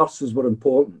know that nurses were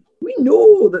important. We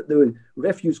know that the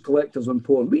refuse collectors were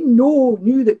important. We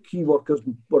knew that key workers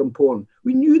were important.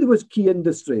 We knew there was key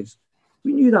industries.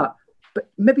 We knew that. But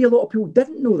maybe a lot of people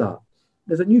didn't know that.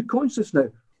 There's a new consciousness now.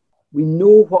 We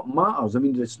know what matters. I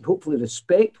mean, hopefully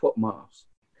respect what matters.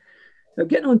 Now,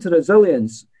 getting on to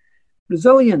resilience.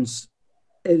 Resilience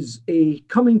is a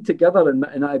coming together, in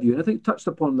my view, and I think touched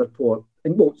upon in the report,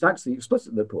 and well, it's actually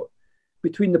explicit in the report,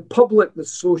 between the public, the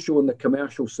social, and the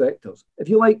commercial sectors. If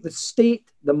you like, the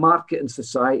state, the market, and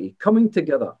society coming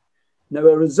together. Now,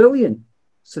 a resilient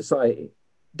society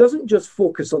doesn't just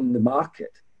focus on the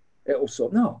market. It'll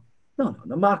sort no,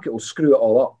 the market will screw it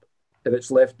all up if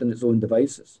it's left in its own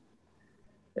devices.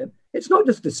 It's not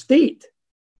just the state.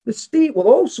 The state will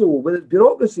also, with its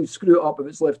bureaucracy, screw it up if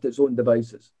it's left to its own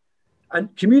devices.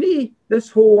 And community, this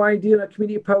whole idea that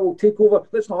community power will take over,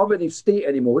 let's not have any state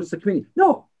anymore, it's the community.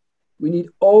 No, we need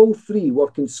all three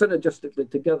working synergistically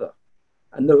together.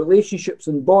 And the relationships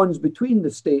and bonds between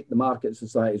the state, the market, and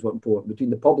society is what important, between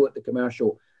the public, the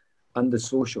commercial, and the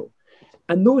social.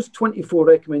 And those 24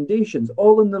 recommendations,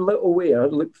 all in the little way, I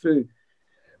looked through,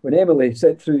 when Emily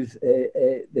sent through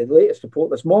the latest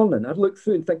report this morning, I'd looked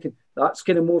through and thinking, that's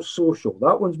kind of more social,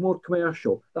 that one's more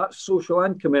commercial, that's social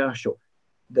and commercial.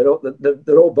 They're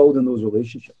all building those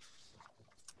relationships.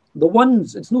 The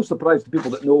ones, it's no surprise to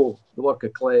people that know the work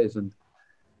of Claes and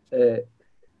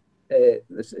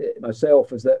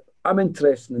myself, is that I'm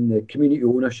interested in the community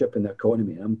ownership in the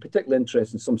economy. I'm particularly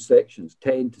interested in some sections,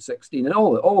 10 to 16, and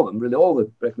all of them, really, all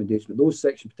the recommendations, but those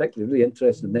sections particularly really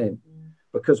interested in them,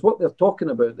 because what they're talking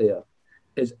about there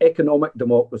is economic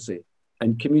democracy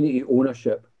and community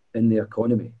ownership in the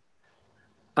economy.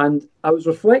 And I was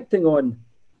reflecting on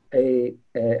a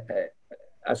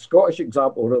Scottish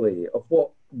example, really, of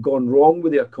what gone wrong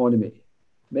with the economy.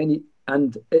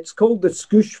 And it's called the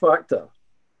scoosh factor.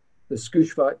 The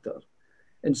scoosh factor.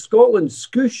 In Scotland,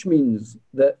 scoosh means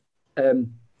that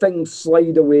things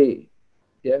slide away.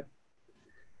 Yeah,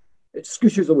 it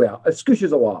scooshes away. It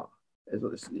scooshes away.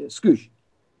 Scoosh.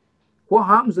 What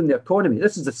happens in the economy?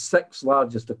 This is the 6th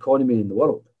largest economy in the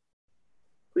world.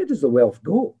 Where does the wealth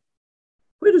go?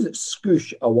 Where does it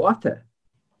scoosh away to?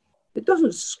 It doesn't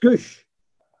scoosh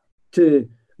to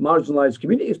marginalised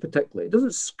communities particularly. It doesn't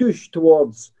scoosh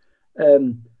towards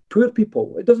poor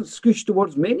people. It doesn't scoosh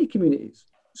towards many communities.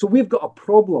 So we've got a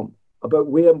problem about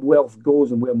where wealth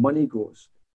goes and where money goes.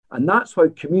 And that's how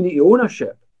community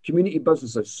ownership, community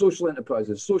businesses, social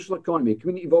enterprises, social economy,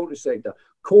 community voluntary sector,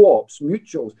 co-ops,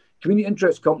 mutuals, community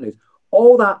interest companies,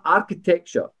 all that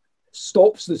architecture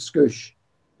stops the scoosh.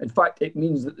 In fact, it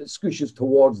means that it scooshes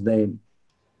towards them.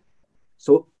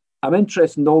 So I'm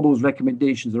interested in all those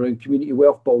recommendations around community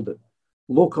wealth building,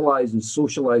 localise and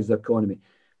socialise the economy.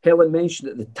 Helen mentioned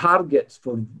that the targets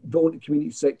for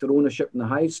community sector ownership in the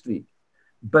high street,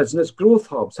 business growth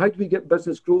hubs. How do we get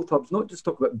business growth hubs? Not just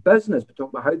talk about business, but talk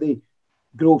about how they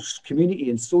grow community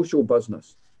and social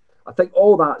business. I think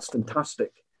all that's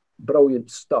fantastic,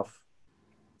 brilliant stuff.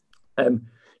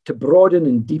 To broaden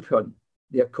and deepen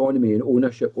the economy and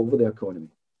ownership over the economy.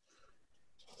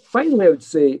 Finally, I would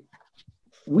say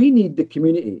we need the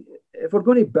community. If we're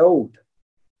going to build,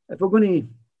 if we're going to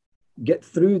get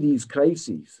through these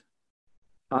crises,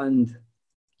 and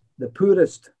the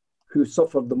poorest who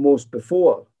suffered the most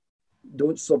before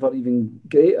don't suffer even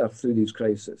greater through these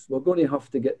crises, we're going to have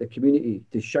to get the community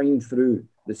to shine through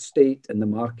the state and the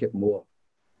market more.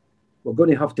 We're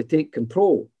going to have to take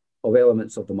control of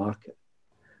elements of the market.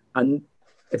 And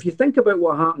if you think about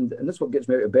what happened, and this is what gets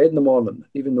me out of bed in the morning,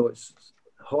 even though it's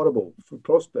horrible for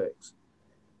prospects,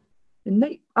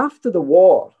 after the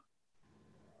war,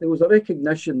 there was a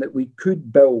recognition that we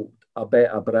could build a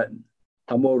better Britain,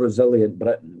 a more resilient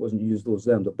Britain. It wasn't used those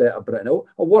terms, a better Britain,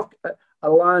 a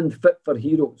land fit for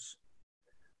heroes.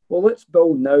 Well, let's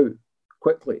build now,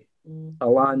 quickly, a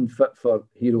land fit for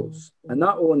heroes. And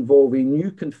that will involve a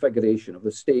new configuration of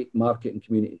the state, market, and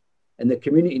community. And the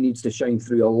community needs to shine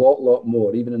through a lot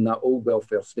more, even in that old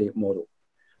welfare state model.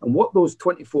 And what those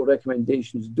 24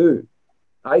 recommendations do,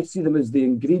 I see them as the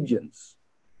ingredients,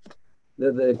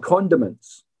 they're the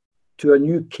condiments to a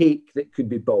new cake that could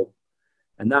be built.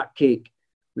 And that cake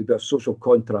would be a social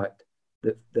contract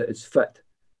that is fit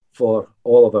for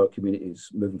all of our communities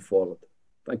moving forward.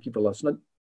 Thank you for listening.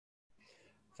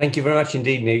 Thank you very much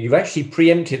indeed, Neil. You've actually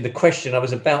preempted the question I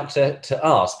was about to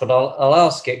ask, but I'll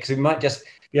ask it because we might just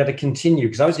be able to continue.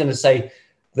 Because I was going to say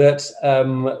that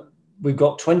we've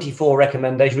got 24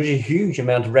 recommendations, which is a huge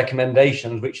amount of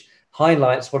recommendations, which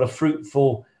highlights what a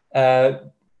fruitful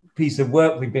piece of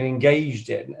work we've been engaged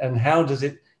in, and how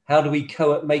do we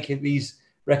make these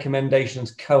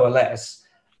recommendations coalesce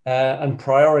and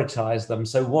prioritize them?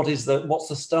 So what's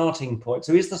the starting point?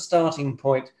 So is the starting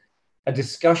point a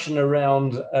discussion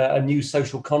around a new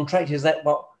social contract? Is that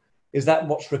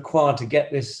what's required to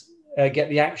get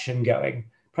the action going?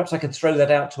 Perhaps I could throw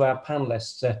that out to our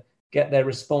panelists to get their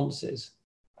responses.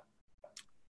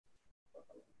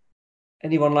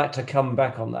 Anyone like to come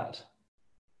back on that?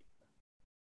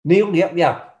 Neil,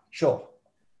 yeah, sure.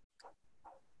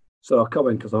 So I'll come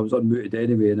in because I was unmuted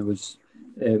anyway, and it was,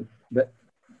 but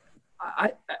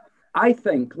I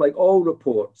think, like all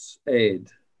reports,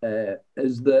 Ed,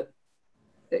 is that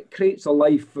it creates a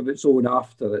life of its own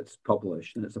after it's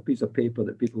published, and it's a piece of paper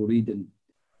that people read and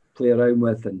play around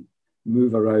with and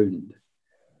move around.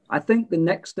 I think the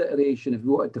next iteration, if we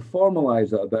wanted to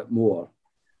formalise it a bit more,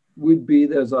 would be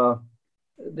there's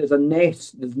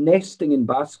nesting in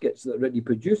baskets that are already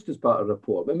produced as part of the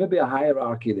report, but maybe a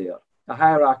hierarchy there, a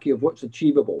hierarchy of what's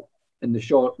achievable in the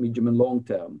short, medium, and long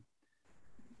term,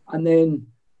 and then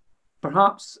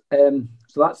perhaps so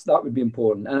that would be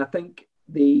important. And I think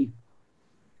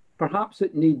perhaps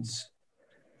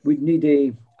we'd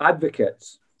need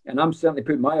advocates, and I'm certainly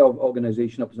putting my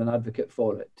organisation up as an advocate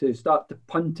for it, to start to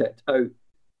punt it out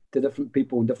to different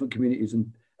people in different communities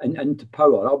and into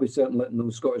power. I'll be certainly letting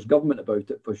the Scottish Government about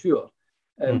it for sure.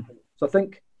 So I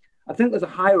think there's a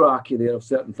hierarchy there of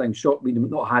certain things, short, medium,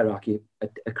 not a hierarchy,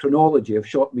 a chronology of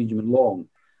short, medium, and long,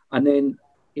 and then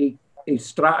a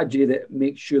strategy that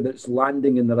makes sure that it's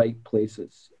landing in the right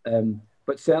places.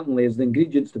 But certainly as the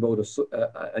ingredients to build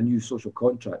a new social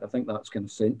contract, I think that's kind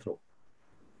of central.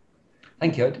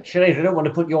 Thank you. Sinead, I don't want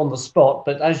to put you on the spot,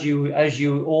 but as you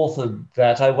authored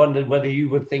that, I wondered whether you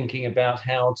were thinking about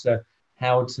how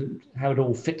it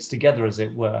all fits together, as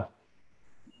it were.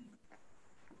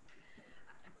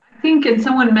 I think, and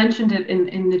someone mentioned it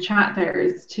in the chat there,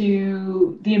 is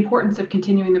to the importance of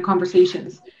continuing the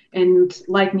conversations. And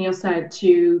like Neil said,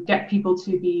 to get people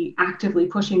to be actively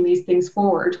pushing these things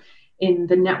forward in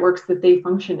the networks that they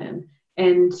function in.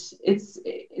 And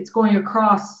it's going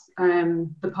across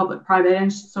the public, private,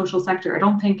 and social sector. I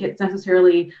don't think it's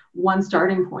necessarily one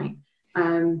starting point.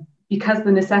 Because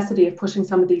the necessity of pushing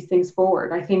some of these things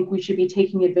forward, I think we should be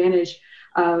taking advantage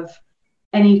of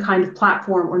any kind of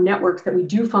platform or networks that we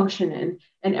do function in,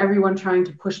 and everyone trying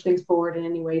to push things forward in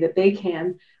any way that they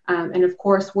can. And of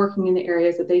course, working in the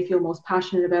areas that they feel most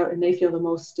passionate about and they feel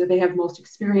they have most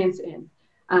experience in.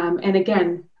 And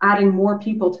again, adding more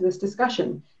people to this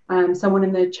discussion. Someone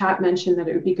in the chat mentioned that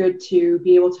it would be good to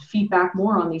be able to feedback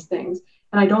more on these things.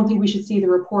 And I don't think we should see the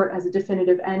report as a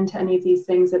definitive end to any of these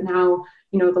things that now,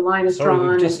 the line is drawn. Sorry,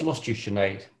 we've just lost you,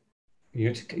 Sinead.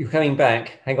 You're coming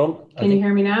back. Hang on. Can you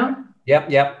hear me now? Yep.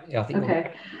 Yeah, I think.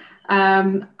 Okay.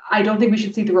 I don't think we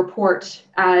should see the report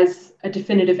as a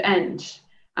definitive end.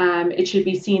 It should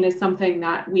be seen as something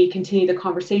that we continue the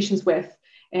conversations with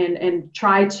and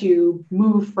try to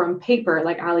move from paper,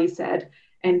 like Ali said,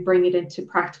 and bring it into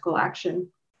practical action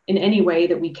in any way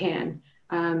that we can.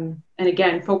 And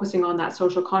again, focusing on that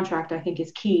social contract, I think,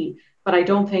 is key. But I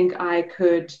don't think I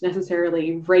could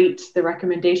necessarily rate the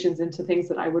recommendations into things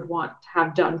that I would want to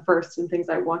have done first and things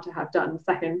I want to have done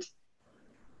second.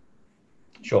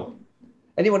 Sure.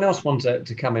 Anyone else want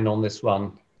to come in on this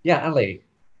one? Yeah, Ali.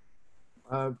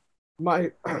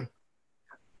 My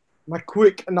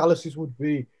quick analysis would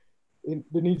be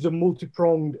there needs a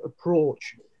multi-pronged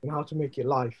approach in how to make it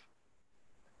live.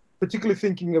 Particularly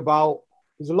thinking about,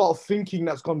 there's a lot of thinking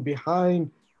that's gone behind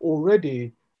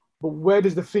already, but where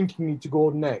does the thinking need to go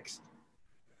next?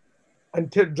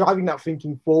 And driving that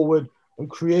thinking forward and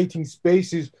creating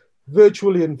spaces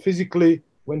virtually and physically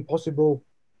when possible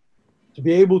to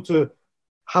be able to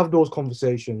have those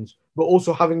conversations, but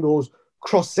also having those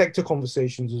cross-sector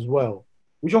conversations as well,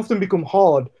 which often become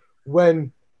hard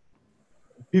when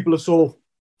people are so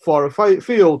far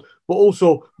afield, but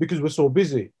also because we're so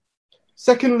busy.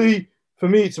 Secondly, for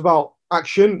me, it's about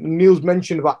action. Neil's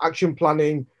mentioned about action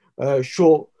planning,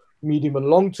 short, medium, and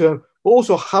long term, but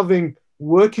also having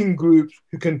working groups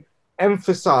who can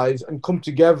emphasize and come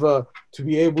together to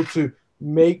be able to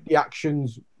make the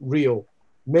actions real,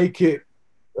 make it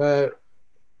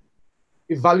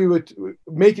evaluate,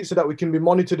 make it so that we can be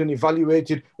monitored and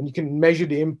evaluated and you can measure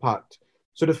the impact.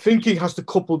 So the thinking has to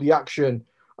couple the action,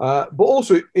 but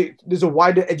also there's a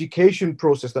wider education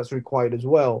process that's required as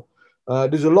well.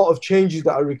 There's a lot of changes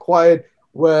that are required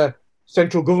where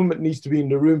central government needs to be in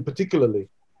the room particularly,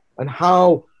 and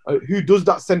how, who does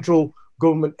that central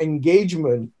government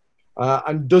engagement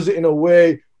and does it in a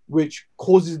way which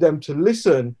causes them to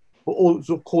listen, but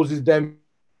also causes them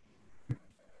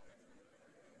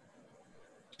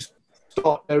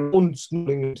start their own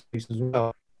snuggling space as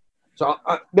well. So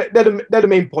they're the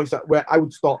main points where I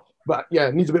would start. But yeah,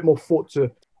 it needs a bit more thought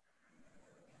to.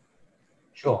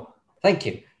 Sure, thank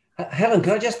you. Helen,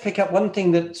 can I just pick up one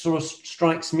thing that sort of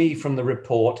strikes me from the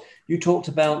report? You talked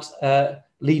about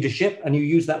leadership and you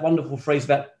used that wonderful phrase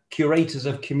about curators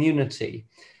of community.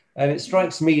 And it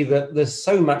strikes me that there's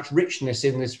so much richness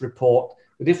in this report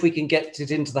that if we can get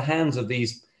it into the hands of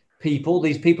these people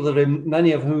that are,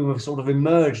 many of whom have sort of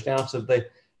emerged out of the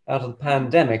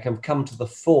pandemic and come to the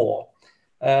fore.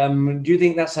 Do you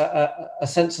think that's a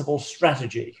sensible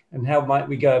strategy, and how might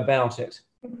we go about it?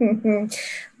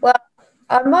 Well,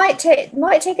 I might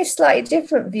take a slightly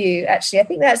different view, actually. I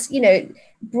think that's,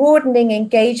 broadening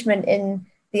engagement in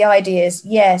the ideas.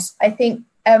 Yes, I think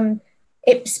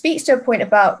it speaks to a point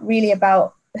about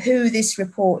who this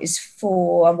report is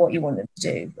for and what you want them to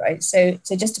do, right? So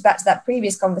just back to that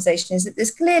previous conversation, is that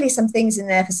there's clearly some things in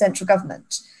there for central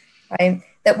government, right,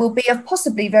 that will be of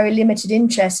possibly very limited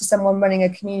interest to someone running a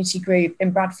community group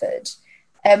in Bradford.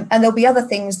 And there'll be other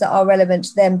things that are relevant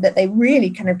to them that they really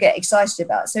kind of get excited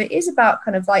about. So it is about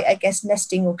kind of like, I guess,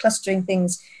 nesting or clustering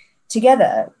things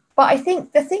together. But I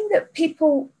think the thing that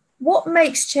what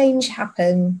makes change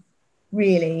happen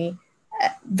really,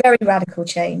 very radical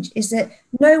change, is that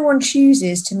no one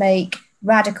chooses to make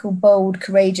radical, bold,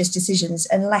 courageous decisions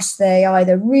unless they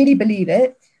either really believe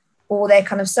it or they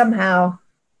kind of somehow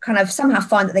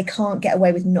find that they can't get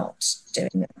away with not doing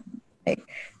it. Right?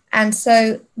 And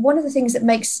so one of the things that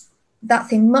makes that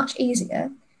thing much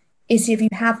easier is if you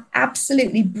have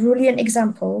absolutely brilliant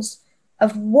examples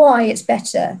of why it's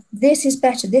better. This is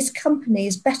better. This company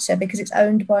is better because it's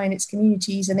owned by its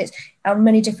communities and it's on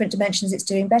many different dimensions it's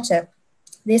doing better.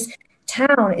 This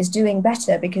town is doing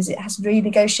better because it has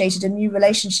renegotiated a new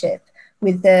relationship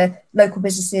with the local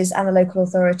businesses and the local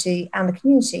authority and the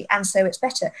community, and so it's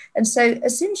better. And so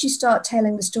as soon as you start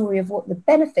telling the story of what the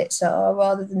benefits are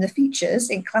rather than the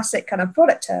features in classic kind of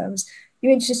product terms,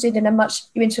 you're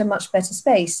into a much better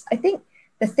space. I think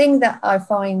the thing that I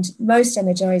find most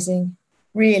energizing,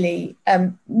 really,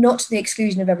 not to the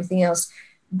exclusion of everything else,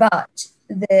 but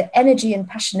the energy and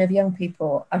passion of young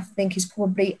people, I think, is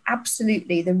probably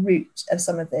absolutely the root of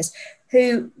some of this,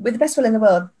 who, with the best will in the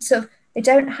world, sort of, they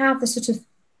don't have the sort of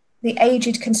the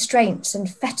aged constraints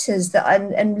and fetters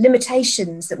and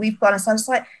limitations that we've got. And so I was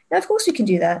like, no, of course we can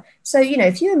do that. So,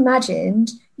 if you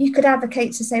imagined, you could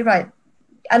advocate to say, right,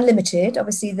 unlimited,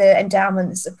 obviously the endowment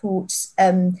that supports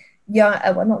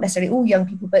well, not necessarily all young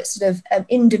people, but sort of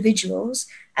individuals.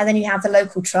 And then you have the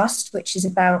local trust, which is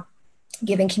about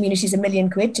giving communities £1 million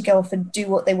to go off and do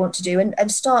what they want to do and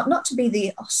start not to be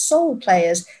the sole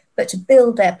players, but to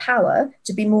build their power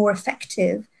to be more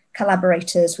effective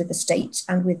collaborators with the state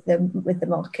and with the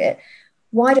market.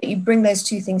 why don't you bring those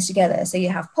two things together? So you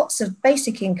have pots of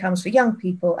basic incomes for young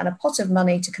people and a pot of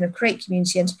money to kind of create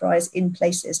community enterprise in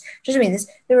places. Do you know what I mean?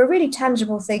 There are really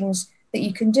tangible things that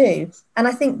you can do. And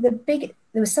I think there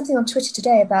was something on Twitter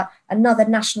today about another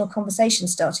national conversation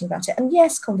starting about it. And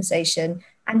yes, conversation,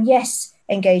 and yes,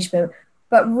 engagement,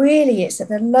 but really it's at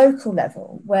the local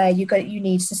level where you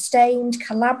need sustained,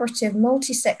 collaborative,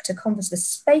 multi-sector the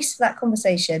space for that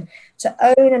conversation to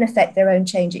own and affect their own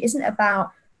change. It isn't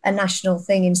about a national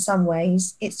thing in some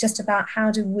ways. It's just about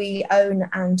how do we own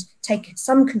and take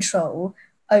some control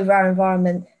over our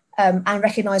environment, and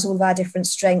recognise all of our different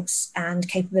strengths and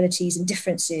capabilities and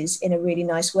differences in a really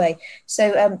nice way.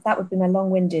 So that would be my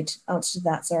long-winded answer to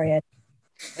that. Sorry, Ed.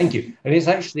 Thank you. And it's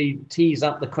actually tees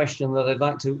up the question that I'd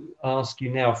like to ask you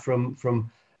now from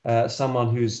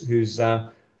someone who's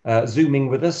Zooming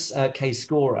with us, Kay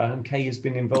Scorer. And Kay has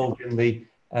been involved in the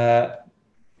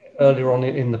earlier on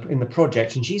in the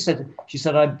project. And she said,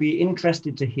 I'd be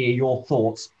interested to hear your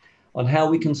thoughts on how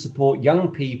we can support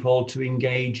young people to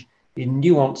engage in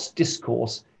nuanced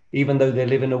discourse, even though they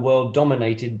live in a world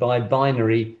dominated by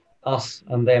binary us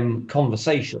and them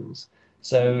conversations.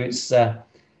 So it's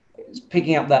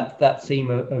picking up that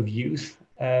theme of youth.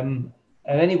 And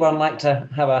anyone like to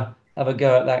have a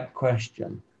go at that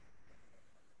question?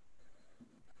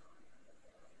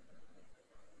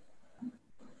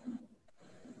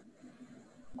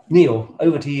 Neil,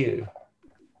 over to you.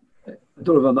 I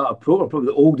don't know if I'm that appropriate, probably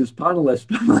the oldest panelist,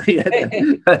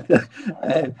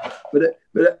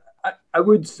 but I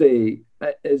would say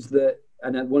is that,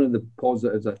 and one of the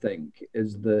positives I think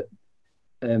is that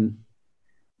the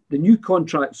new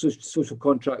social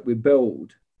contract we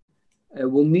build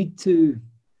will need to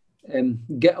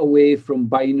get away from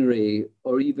binary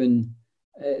or even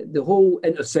the whole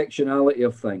intersectionality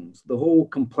of things, the whole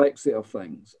complexity of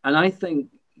things. And I think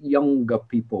younger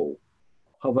people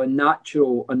have a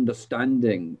natural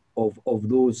understanding of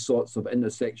those sorts of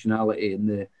intersectionality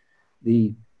and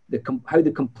how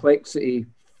the complexity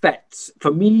fits.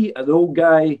 For me, an old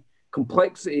guy,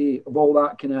 complexity of all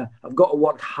that I've got to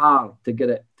work hard to get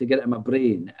it in my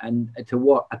brain and to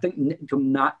work. I think it comes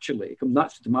naturally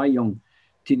to my young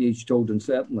teenage children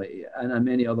certainly, and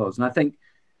many others. And I think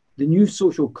the new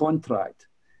social contract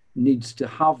needs to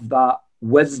have that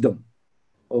wisdom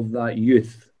of that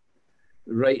youth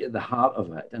right at the heart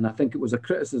of it. And I think it was a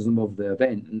criticism of the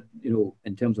event, and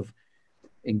in terms of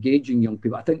engaging young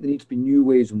people. I think there needs to be new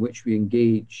ways in which we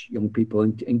engage young people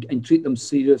and treat them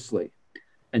seriously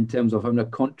in terms of having a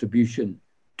contribution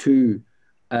to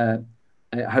how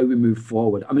we move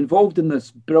forward. I'm involved in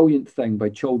this brilliant thing by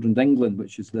Children's England,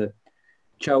 which is the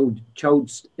child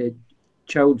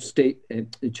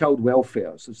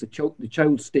welfare. So it's the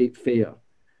child state fair,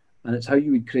 and it's how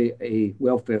you would create a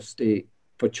welfare state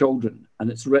for children, and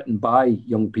it's written by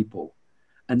young people.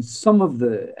 And some of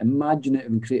the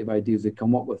imaginative and creative ideas they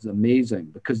come up with is amazing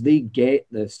because they get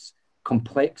this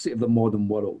complexity of the modern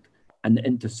world and the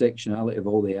intersectionality of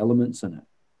all the elements in it.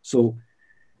 So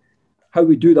how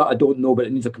we do that, I don't know, but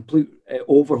it needs a complete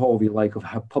overhaul, if you like, of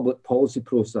how public policy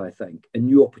process, I think, and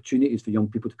new opportunities for young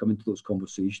people to come into those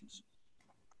conversations.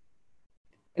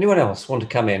 Anyone else want to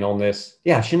come in on this?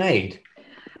 Yeah, Sinead.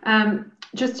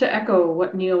 Just to echo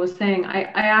what Neil was saying, I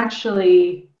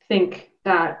actually think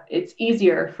that it's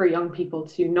easier for young people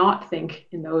to not think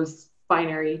in those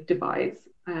binary divides.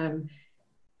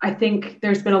 I think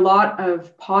there's been a lot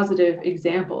of positive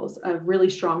examples of really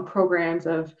strong programs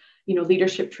of,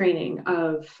 leadership training,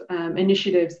 of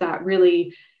initiatives that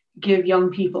really give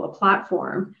young people a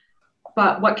platform.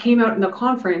 But what came out in the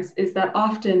conference is that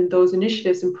often those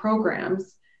initiatives and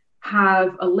programs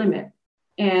have a limit,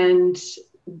 and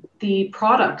the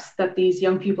products that these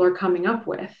young people are coming up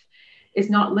with is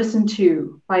not listened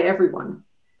to by everyone.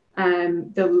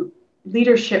 The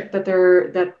leadership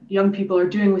that young people are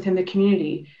doing within the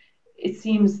community, it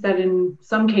seems that in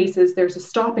some cases there's a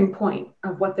stopping point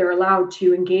of what they're allowed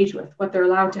to engage with, what they're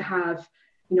allowed to have,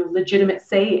 legitimate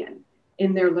say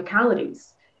in their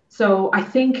localities. So I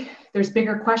think there's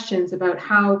bigger questions about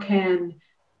how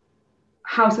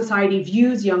society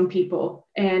views young people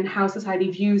and how society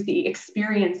views the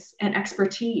experience and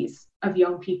expertise of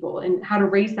young people and how to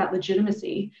raise that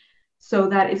legitimacy so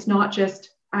that it's not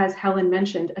just, as Helen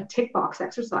mentioned, a tick box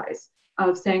exercise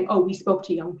of saying, oh, we spoke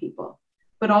to young people,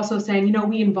 but also saying,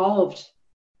 we involved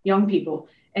young people.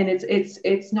 And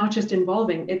it's not just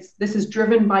involving, this is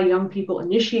driven by young people,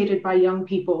 initiated by young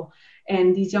people.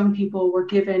 And these young people were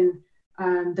given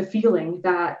the feeling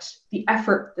that the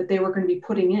effort that they were going to be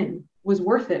putting in was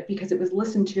worth it because it was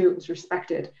listened to, it was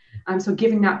respected. So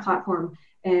giving that platform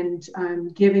and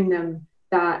giving them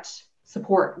that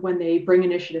support when they bring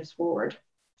initiatives forward.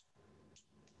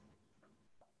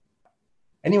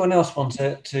 Anyone else want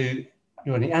to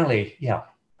Ali? Yeah.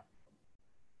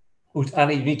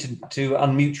 Ali, you need to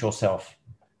unmute yourself.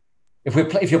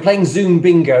 If you're playing Zoom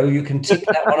bingo, you can tick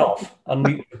that one off.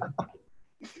 Unmute.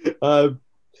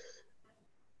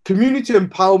 Community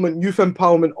empowerment, youth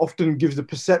empowerment often gives the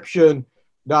perception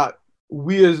that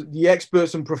we as the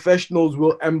experts and professionals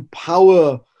will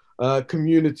empower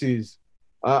communities.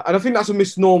 And I think that's a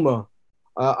misnomer.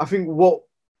 I think what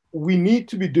we need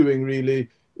to be doing really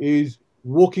is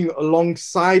walking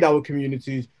alongside our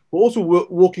communities, but also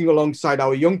walking alongside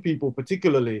our young people,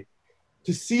 particularly,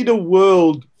 to see the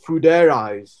world through their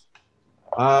eyes.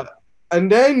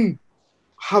 And then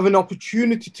have an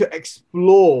opportunity to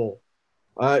explore.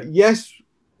 Yes,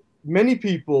 many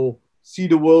people see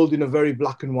the world in a very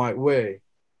black and white way.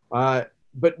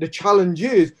 But the challenge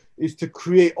is to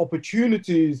create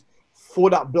opportunities for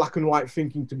that black and white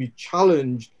thinking to be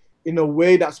challenged in a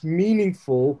way that's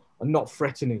meaningful and not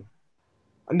threatening.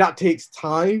 And that takes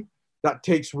time, that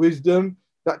takes wisdom,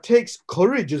 that takes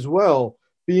courage as well.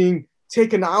 Being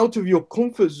taken out of your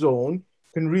comfort zone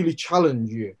can really challenge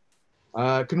you,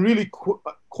 can really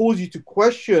cause you to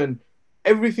question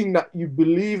everything that you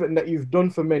believe and that you've done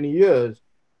for many years.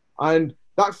 And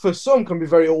that for some can be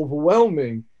very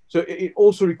overwhelming. So it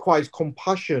also requires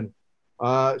compassion.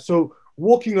 So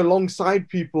walking alongside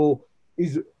people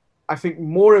is, I think,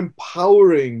 more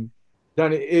empowering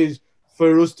than it is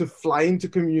for us to fly into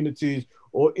communities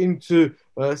or into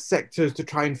sectors to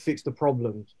try and fix the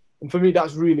problems. And for me,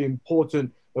 that's really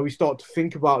important that we start to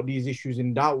think about these issues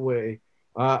in that way.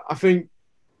 I think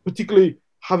particularly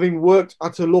having worked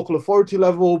at a local authority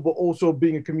level, but also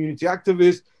being a community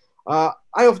activist, I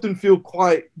often feel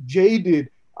quite jaded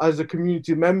as a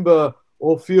community member,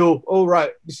 or feel, oh,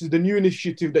 right, this is the new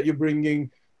initiative that you're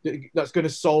bringing that's going to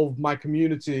solve my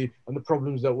community and the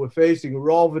problems that we're facing,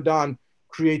 rather than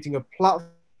creating a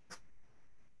platform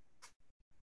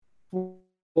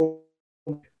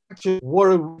to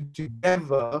work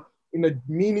together in a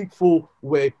meaningful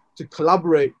way, to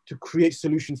collaborate, to create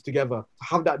solutions together, to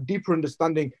have that deeper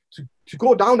understanding, to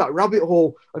go down that rabbit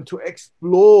hole and to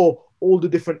explore all the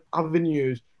different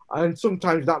avenues. And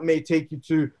sometimes that may take you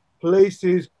to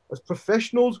places as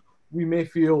professionals we may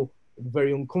feel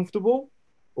very uncomfortable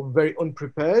or very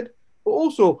unprepared, but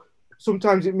also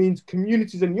sometimes it means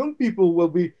communities and young people will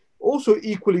be also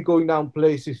equally going down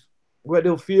places where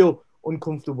they'll feel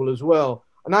uncomfortable as well.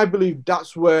 And I believe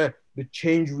that's where the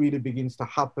change really begins to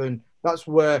happen. That's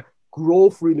where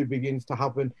growth really begins to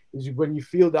happen, is when you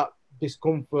feel that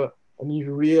discomfort and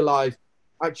you realize,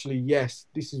 actually, yes,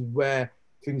 this is where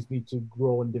things need to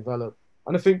grow and develop.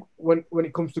 And I think when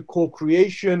it comes to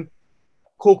co-creation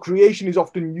is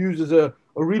often used as a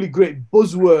really great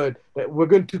buzzword, that we're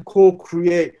going to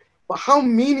co-create. But how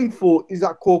meaningful is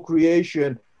that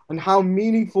co-creation, and how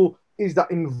meaningful is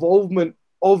that involvement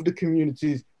of the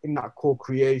communities in that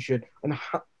co-creation, and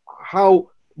how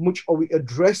much are we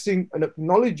addressing and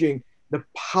acknowledging the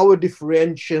power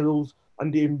differentials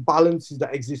and the imbalances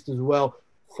that exist as well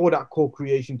for that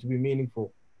co-creation to be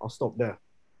meaningful? I'll stop there.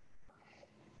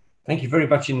 Thank you very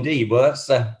much indeed. Well, that's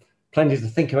plenty to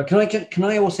think about. Can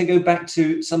I also go back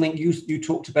to something you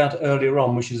talked about earlier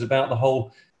on, which is about the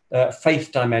whole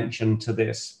faith dimension to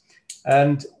this?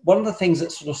 And one of the things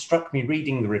that sort of struck me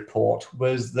reading the report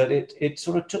was that it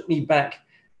sort of took me back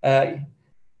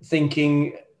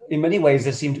thinking, in many ways,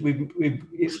 there seemed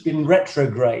it's been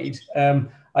retrograde.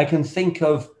 I can think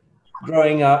of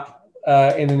growing up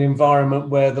in an environment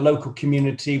where the local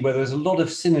community, where there's a lot of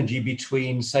synergy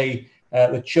between, say,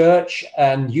 the church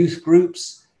and youth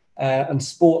groups and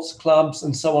sports clubs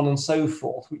and so on and so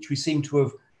forth, which we seem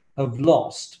to have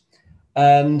lost.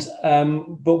 And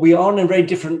but we are in a very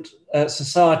different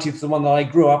society to the one that I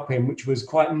grew up in, which was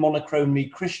quite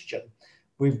monochromely Christian.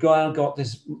 We've got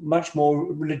this much more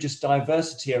religious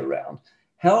diversity around.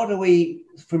 How do we,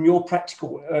 from your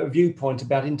practical viewpoint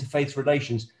about interfaith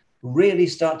relations, really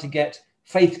start to get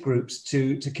faith groups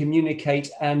to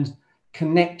communicate and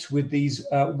connect with these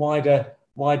wider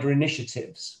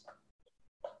initiatives?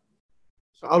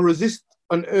 So I'll resist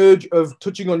an urge of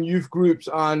touching on youth groups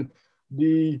and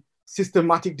the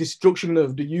systematic destruction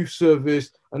of the youth service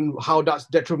and how that's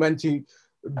detrimentally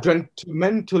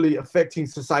affecting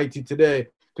society today.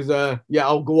 Because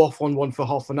I'll go off on one for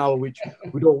half an hour, which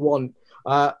we don't want.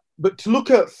 But to look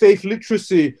at faith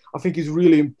literacy, I think, is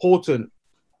really important.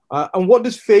 And what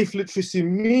does faith literacy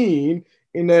mean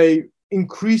in a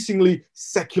increasingly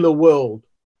secular world?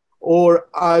 Or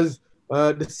as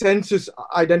the census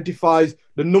identifies,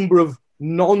 the number of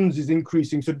nones is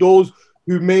increasing. So those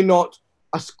who may not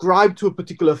ascribe to a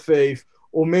particular faith,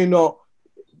 or may not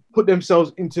put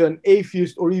themselves into an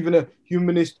atheist or even a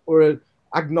humanist or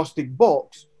agnostic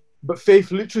box, but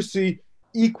faith literacy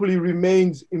equally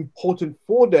remains important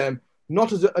for them,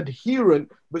 not as an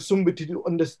adherent, but somebody to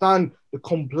understand the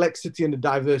complexity and the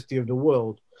diversity of the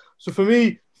world. So for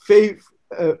me, faith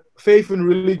and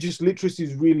religious literacy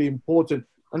is really important.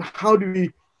 And how do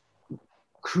we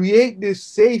create these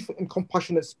safe and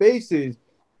compassionate spaces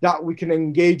that we can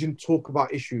engage and talk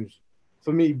about issues?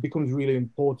 For me, it becomes really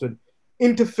important.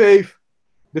 Interfaith,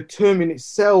 the term in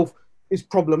itself, is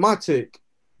problematic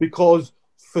because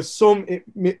for some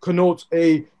it connotes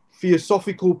a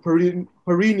theosophical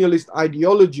perennialist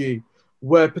ideology,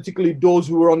 where particularly those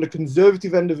who are on the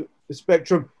conservative end of the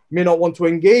spectrum may not want to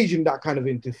engage in that kind of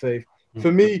interfaith. Mm-hmm.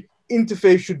 For me,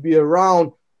 interfaith should be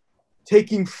around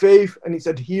taking faith and its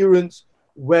adherents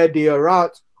where they are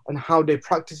at and how they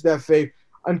practice their faith,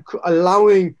 and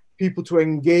allowing people to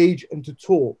engage and to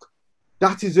talk.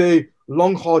 That is a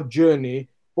long, hard journey,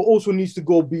 but also needs to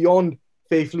go beyond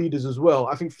faith leaders as well.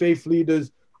 I think faith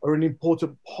leaders are an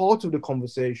important part of the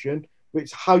conversation, but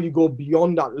it's how you go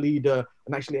beyond that leader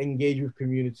and actually engage with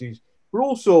communities, but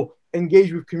also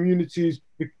engage with communities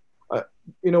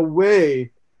in a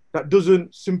way that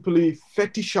doesn't simply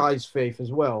fetishize faith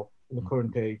as well in the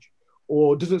current age,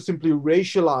 or doesn't simply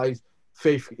racialize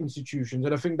faith institutions.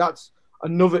 And I think that's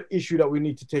another issue that we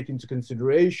need to take into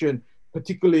consideration,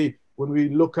 particularly when we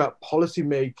look at policy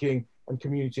making and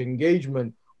community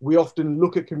engagement. We often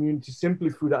look at community simply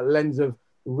through that lens of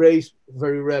race,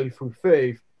 very rarely through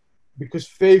faith, because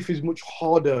faith is much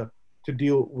harder to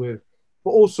deal with,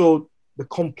 but also the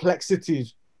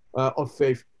complexities of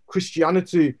faith.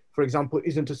 Christianity, for example,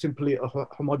 isn't simply a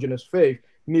homogeneous faith.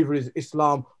 Neither is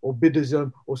Islam or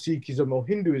Buddhism or Sikhism or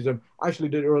Hinduism. Actually,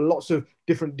 there are lots of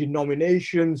different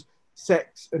denominations,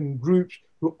 sects and groups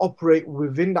who operate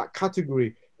within that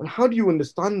category. And how do you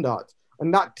understand that?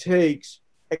 And that takes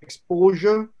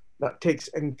exposure, that takes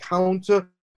encounter.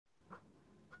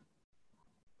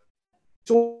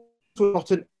 It's also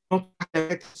not an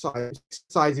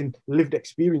exercise in lived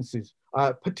experiences.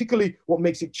 Particularly what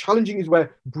makes it challenging is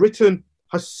where Britain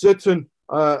has certain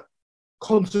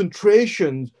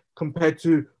concentrations compared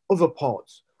to other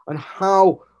parts, and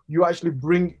how you actually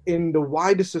bring in the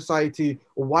wider society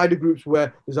or wider groups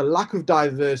where there's a lack of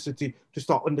diversity to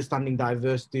start understanding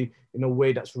diversity in a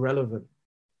way that's relevant.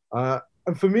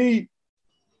 And for me,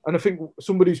 and I think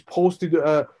somebody's posted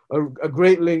a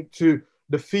great link to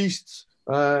the Feast's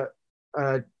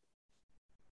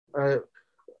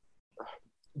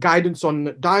guidance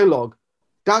on dialogue.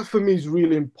 That for me is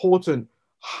really important.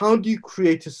 How do you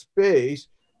create a space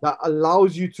that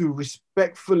allows you to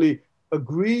respectfully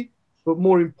agree, but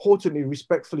more importantly,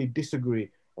 respectfully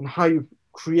disagree? And how you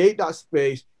create that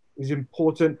space is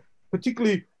important,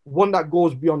 particularly one that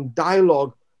goes beyond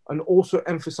dialogue and also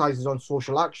emphasizes on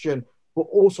social action, but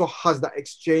also has that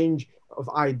exchange of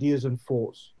ideas and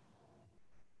thoughts.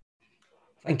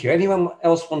 Thank you. Anyone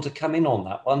else want to come in on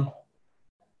that one?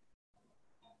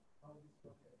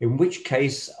 In which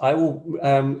case, I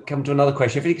will come to another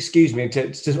question. If you excuse me,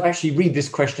 to actually read this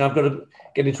question, I've got to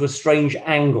get into a strange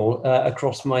angle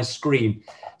across my screen.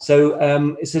 So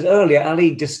it says earlier,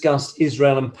 Ali discussed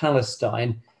Israel and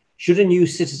Palestine. Should a new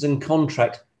citizen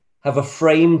contract have a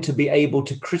frame to be able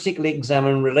to critically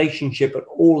examine relationship at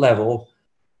all levels,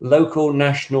 local,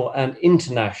 national, and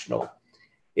international?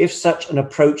 If such an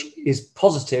approach is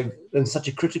positive, then such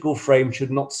a critical frame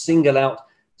should not single out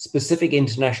specific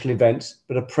international events,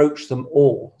 but approach them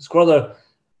all. It's quite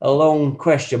a long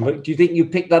question, but do you think you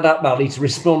picked that up, Ali, to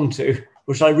respond to?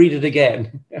 Or should I read it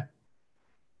again?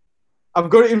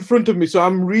 I've got it in front of me, so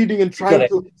I'm reading and trying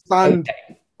to understand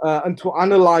and to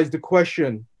analyze the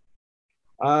question.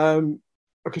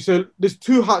 Okay, so there's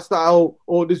two hats that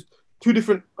there's two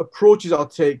different approaches I'll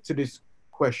take to this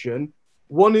question.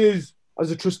 One is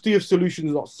as a trustee of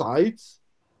solutions, not sides.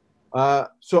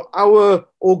 So our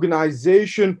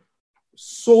organization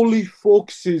solely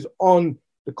focuses on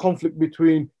the conflict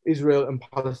between Israelis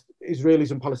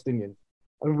and Palestinians,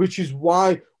 and which is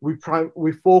why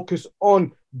we focus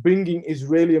on bringing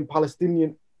Israeli and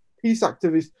Palestinian peace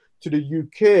activists to the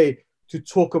UK to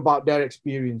talk about their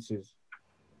experiences.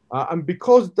 And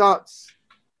because that's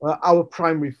our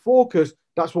primary focus,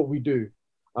 that's what we do.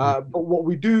 But what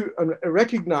we do and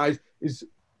recognize is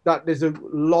that there's a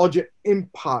larger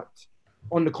impact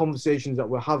on the conversations that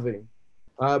we're having.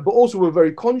 But also we're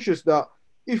very conscious that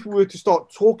if we were to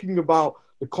start talking about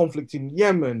the conflict in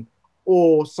Yemen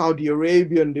or Saudi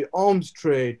Arabia and the arms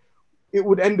trade, it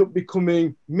would end up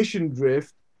becoming mission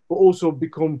drift, but also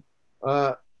become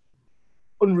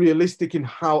unrealistic in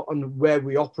how and where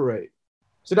we operate.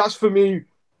 So that's for me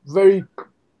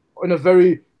in a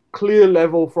very clear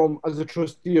level from as a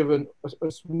trustee of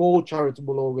a small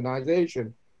charitable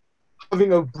organization,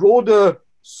 having a broader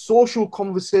social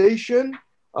conversation.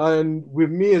 And with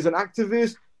me as an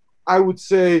activist, I would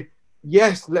say,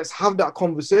 yes, let's have that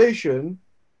conversation,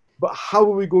 but how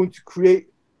are we going to create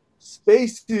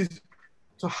spaces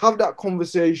to have that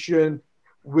conversation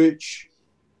which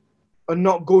are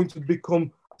not going to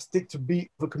become a stick to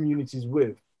beat for communities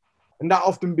with? And that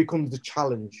often becomes the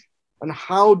challenge. And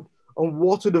how and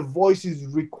what are the voices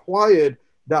required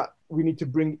that we need to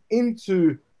bring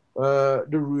into the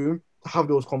room to have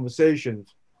those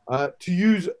conversations? To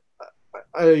use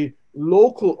a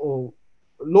local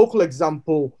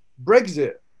example,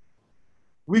 Brexit,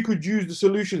 we could use the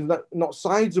solutions, that not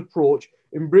sides approach,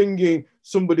 in bringing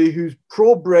somebody who's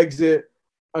pro-Brexit,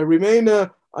 a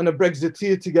Remainer and a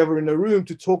Brexiteer together in a room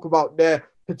to talk about their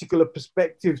particular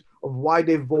perspectives of why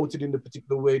they voted in the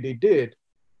particular way they did,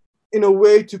 in a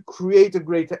way to create a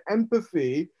greater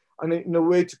empathy and in a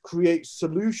way to create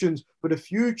solutions for the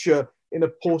future in a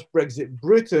post-Brexit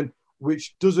Britain,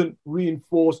 which doesn't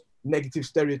reinforce negative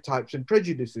stereotypes and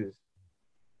prejudices.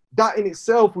 That in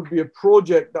itself would be a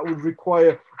project that would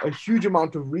require a huge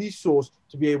amount of resource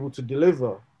to be able to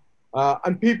deliver.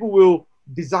 And people will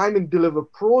design and deliver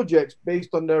projects based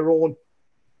on their own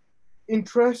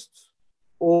interests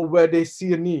or where they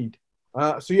see a need.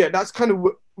 So yeah, that's kind of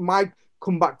what might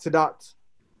come back to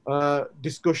that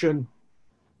discussion.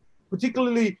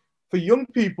 Particularly for young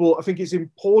people, I think it's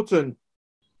important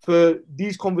for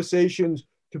these conversations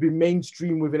to be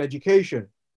mainstream within education.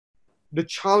 The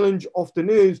challenge often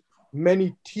is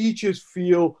many teachers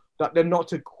feel that they're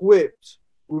not equipped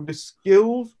with the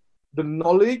skills, the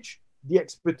knowledge, the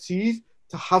expertise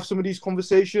to have some of these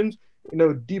conversations in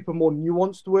a deeper, more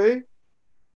nuanced way.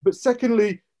 But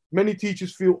secondly, many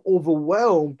teachers feel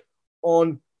overwhelmed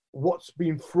on what's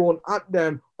being thrown at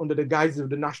them under the guise of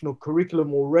the national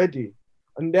curriculum already,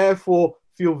 and therefore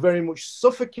feel very much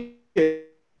suffocated.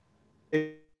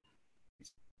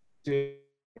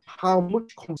 How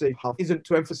much conversation have isn't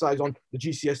to emphasize on the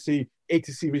GCSE A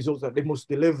to C results that they must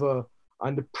deliver,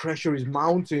 and the pressure is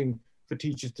mounting for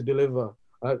teachers to deliver.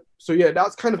 So yeah,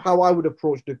 that's kind of how I would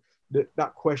approach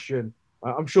that question.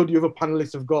 I'm sure the other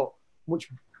panelists have got much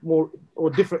more or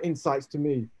different insights to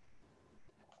me.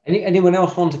 Anyone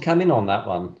else want to come in on that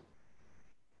one?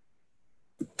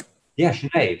 Yeah,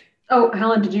 Sinead. Oh,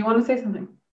 Helen, did you want to say something?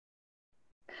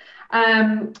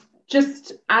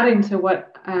 Just adding to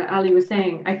what Ali was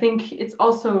saying, I think it's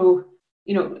also,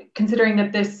 considering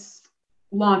that this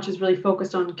launch is really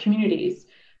focused on communities,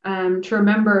 to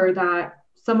remember that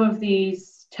some of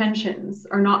these tensions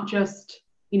are not just,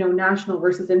 national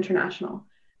versus international.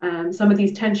 Some of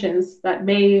these tensions that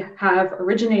may have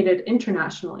originated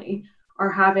internationally are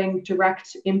having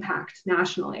direct impact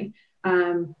nationally.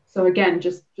 So again,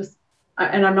 just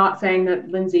and I'm not saying that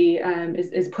Lindsay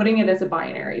is putting it as a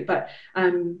binary, but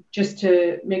just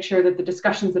to make sure that the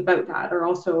discussions about that are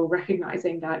also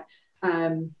recognizing that,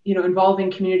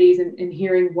 involving communities and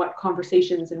hearing what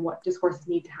conversations and what discourses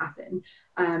need to happen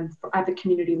at the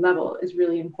community level is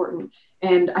really important.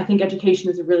 And I think education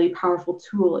is a really powerful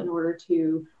tool in order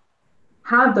to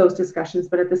have those discussions.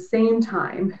 But at the same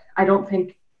time, I don't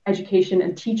think education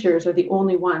and teachers are the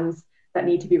only ones that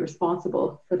need to be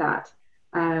responsible for that.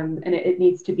 And it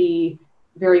needs to be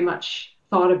very much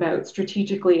thought about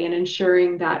strategically and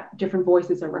ensuring that different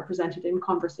voices are represented in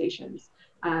conversations.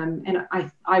 And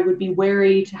I would be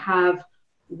wary to have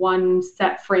one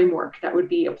set framework that would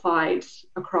be applied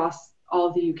across all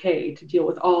of the UK to deal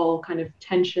with all kind of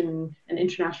tension and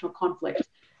international conflict,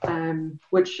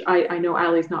 which I know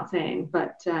Ali's not saying,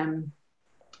 but,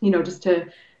 just to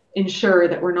ensure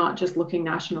that we're not just looking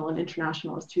national and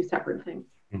international as two separate things.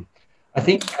 I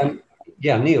think,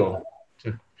 yeah, Neil.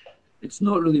 It's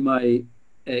not really my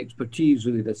expertise,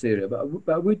 really, this area, but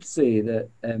I would say that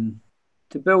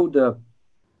to build a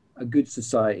good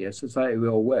society, a society we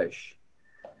all wish,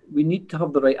 we need to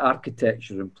have the right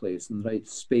architecture in place and the right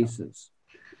spaces.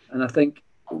 And I think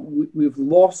we've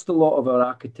lost a lot of our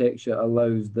architecture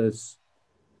allows this,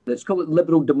 let's call it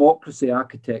liberal democracy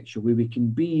architecture, where we can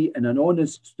be in an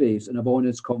honest space and have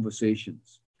honest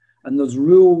conversations. And there's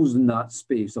rules in that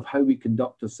space of how we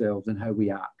conduct ourselves and how we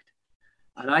act.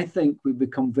 And I think we've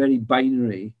become very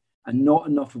binary and not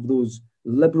enough of those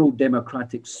liberal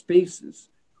democratic spaces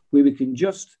where we can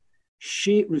just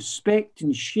respect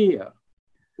and share,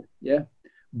 yeah,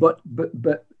 but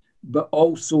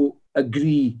also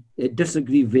disagree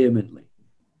vehemently,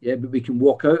 yeah. But we can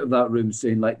walk out of that room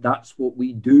saying, like, that's what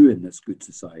we do in this good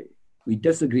society. We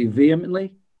disagree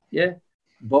vehemently, yeah,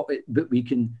 but we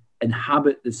can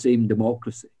inhabit the same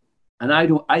democracy. And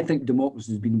I think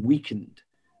democracy has been weakened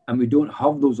and we don't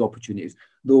have those opportunities.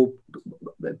 Though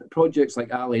projects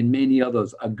like ALI and many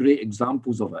others are great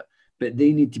examples of it, but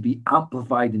they need to be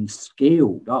amplified and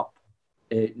scaled up,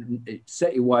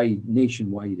 citywide,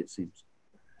 nationwide, it seems.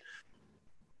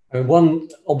 One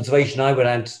observation I would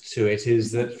add to it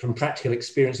is that from practical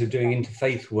experience of doing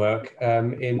interfaith work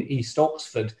in East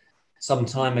Oxford some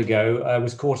time ago, I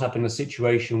was caught up in a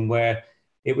situation where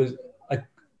I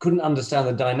couldn't understand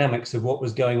the dynamics of what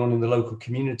was going on in the local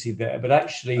community there. But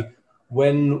actually,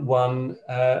 when one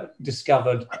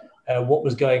discovered what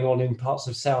was going on in parts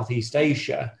of Southeast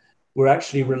Asia, were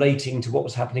actually relating to what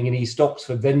was happening in East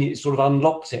Oxford, then it sort of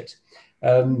unlocked it.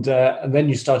 And then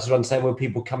you started to understand where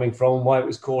people were coming from and why it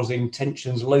was causing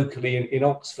tensions locally in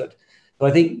Oxford. So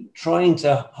I think trying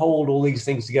to hold all these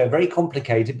things together, very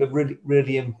complicated, but really,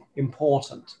 really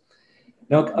important.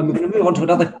 Now, I'm going to move on to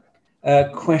another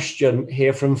question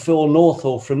here from Phil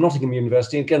Northall from Nottingham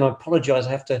University. Again, I apologise,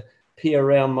 I have to peer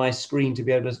around my screen to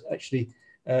be able to actually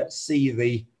see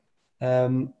the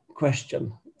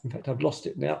question. In fact, I've lost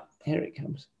it now. Here it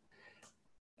comes.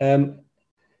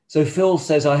 So Phil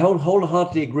says, I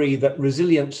wholeheartedly agree that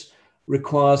resilience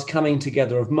requires coming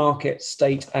together of market,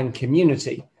 state and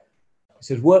community. He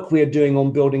says, work we are doing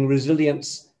on building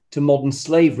resilience to modern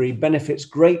slavery benefits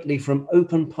greatly from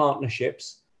open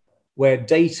partnerships where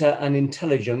data and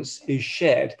intelligence is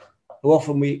shared. We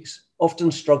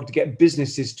often struggle to get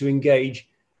businesses to engage,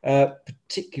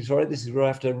 particularly, sorry, this is where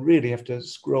I really have to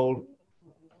scroll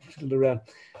around.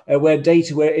 Where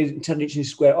intelligence is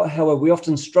square. However, we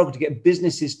often struggle to get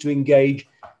businesses to engage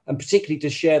and particularly to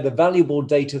share the valuable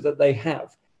data that they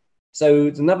have. So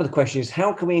another question is,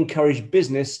 how can we encourage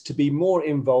business to be more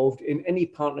involved in any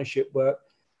partnership work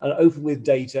and open with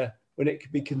data when it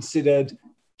could be considered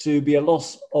to be a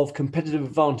loss of competitive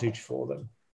advantage for them?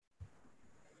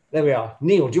 There we are.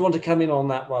 Neil, do you want to come in on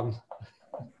that one?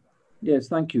 Yes,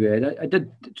 thank you, Ed. I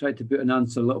did try to put an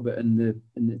answer a little bit in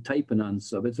the type an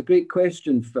answer, but it's a great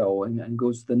question, Phil, and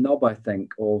goes to the nub, I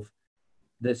think, of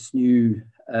this new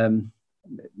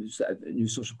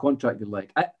social contract, if you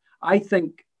like. I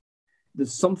think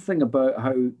there's something about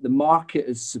how the market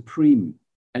is supreme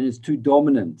and is too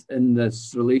dominant in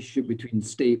this relationship between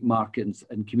state, markets,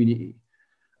 and community.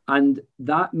 And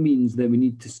that means that we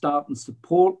need to start and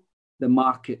support the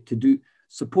market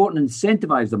support and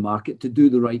incentivize the market to do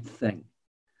the right thing.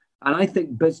 And I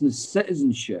think business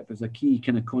citizenship is a key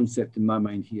kind of concept in my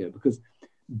mind here, because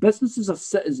businesses are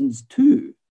citizens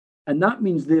too. And that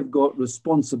means they've got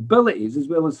responsibilities as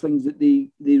well as things that they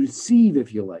receive,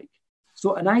 if you like.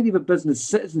 So an idea of business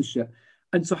citizenship.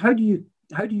 And so how do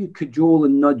you cajole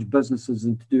and nudge businesses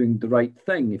into doing the right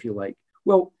thing, if you like?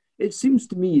 Well, it seems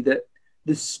to me that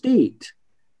the state,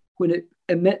 when it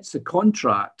emits a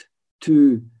contract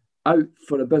out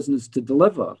for a business to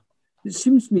deliver, it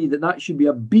seems to me that that should be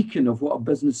a beacon of what a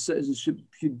business citizenship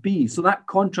should be. So that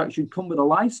contract should come with a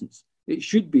license. It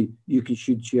should be,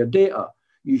 should share data.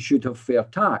 You should have fair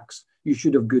tax. You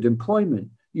should have good employment.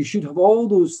 You should have all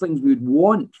those things we would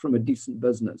want from a decent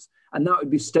business. And that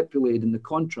would be stipulated in the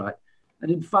contract.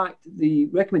 And in fact, the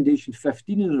recommendation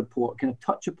 15 in the report kind of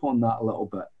touch upon that a little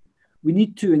bit. We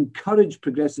need to encourage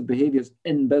progressive behaviours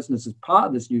in business as part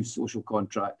of this new social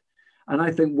contract. And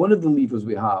I think one of the levers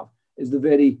we have is the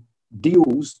very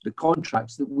deals, the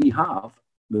contracts that we have,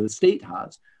 the state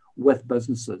has, with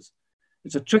businesses.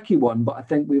 It's a tricky one, but I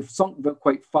think we've sunk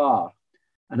quite far.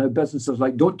 And how businesses are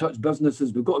like, don't touch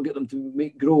businesses, we've got to get them to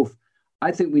make growth.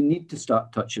 I think we need to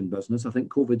start touching business. I think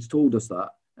COVID's told us that.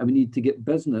 And we need to get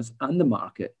business and the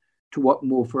market to work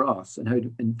more for us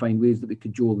and find ways that we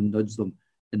cajole and nudge them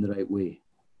in the right way.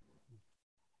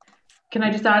 Can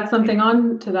I just add something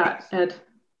on to that, Ed?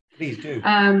 Please do.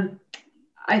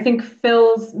 I think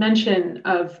Phil's mention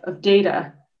of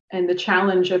data and the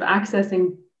challenge of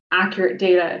accessing accurate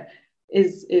data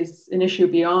is an issue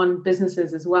beyond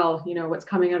businesses as well. You know, what's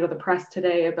coming out of the press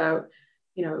today about,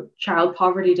 you know, child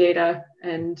poverty data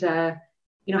and,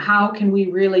 you know, how can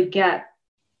we really get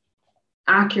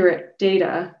accurate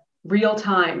data,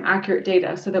 real-time accurate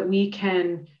data, so that we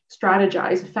can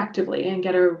strategize effectively and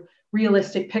get a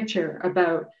realistic picture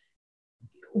about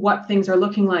what things are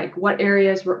looking like, what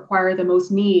areas require the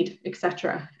most need,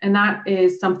 etc. And that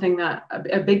is something that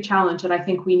a big challenge that I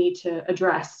think we need to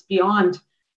address beyond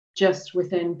just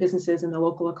within businesses in the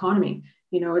local economy.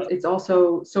 You know, it's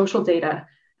also social data.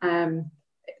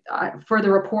 For the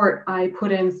report, I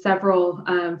put in several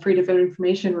Freedom of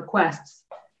Information requests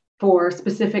for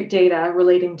specific data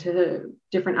relating to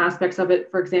different aspects of it.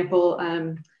 For example,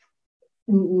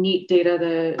 NEET data,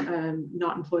 the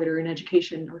not employed or in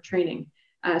education or training.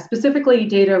 Specifically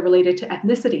data related to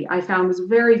ethnicity, I found was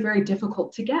very, very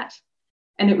difficult to get.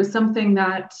 and it was something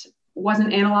that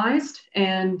wasn't analyzed.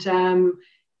 And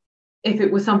if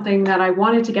it was something that I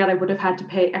wanted to get, I would have had to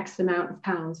pay X amount of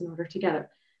pounds in order to get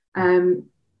it.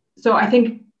 So I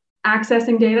think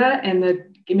accessing data and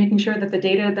making sure that the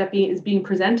data that is being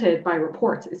presented by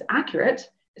reports is accurate,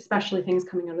 especially things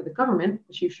coming out of the government,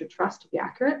 which you should trust to be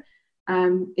accurate,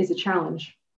 is a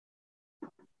challenge.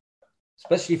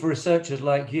 Especially for researchers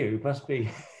like you, must be.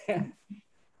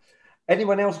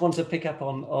 Anyone else want to pick up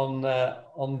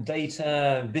on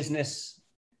data, business,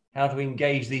 how to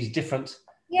engage these different?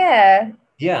 Yeah,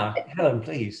 Helen,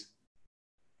 please.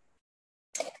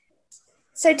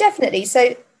 So definitely.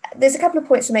 So there's a couple of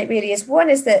points to make really. One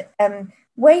is that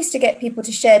ways to get people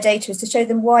to share data is to show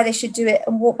them why they should do it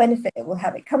and what benefit it will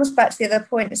have. It comes back to the other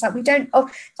point. It's like we don't,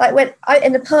 like when I,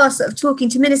 in the past, sort of talking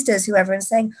to ministers, whoever, and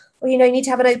saying, well, you know, you need to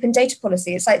have an open data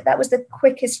policy. It's like that was the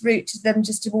quickest route to them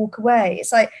just to walk away.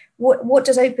 It's like, what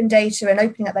does open data and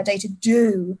opening up that data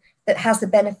do that has the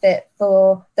benefit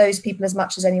for those people as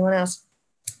much as anyone else?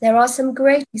 There are some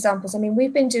great examples. I mean,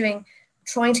 we've been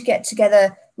trying to get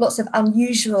together lots of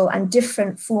unusual and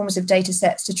different forms of data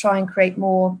sets to try and create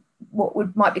more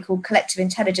might be called collective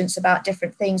intelligence about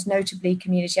different things, notably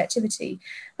community activity.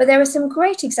 But there are some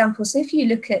great examples. So if you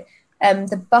look at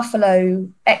the Buffalo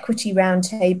Equity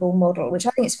Roundtable model, which I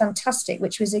think is fantastic,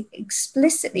 which was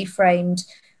explicitly framed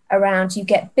around you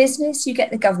get business, you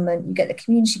get the government, you get the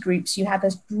community groups, you have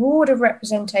as broad a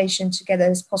representation together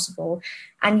as possible,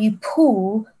 and you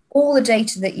pool all the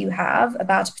data that you have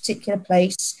about a particular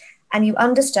place, and you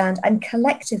understand and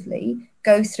collectively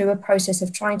go through a process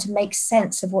of trying to make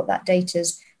sense of what that data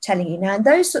is telling you. Now, in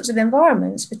those sorts of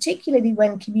environments, particularly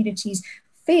when communities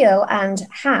feel and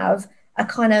have a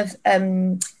kind of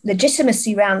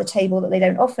legitimacy around the table that they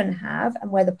don't often have,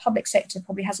 and where the public sector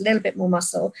probably has a little bit more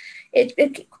muscle, it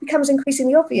becomes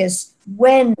increasingly obvious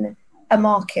when a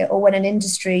market or when an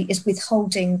industry is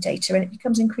withholding data, and it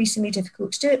becomes increasingly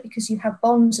difficult to do it because you have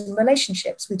bonds and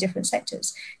relationships with different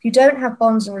sectors. If you don't have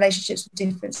bonds and relationships with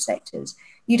different sectors,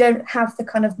 you don't have the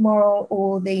kind of moral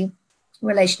or the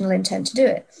relational intent to do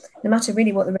it, no matter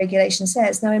really what the regulation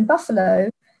says. Now in Buffalo,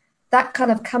 that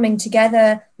kind of coming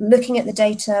together, looking at the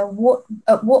data,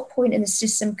 at what point in the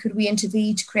system could we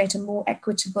intervene to create a more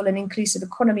equitable and inclusive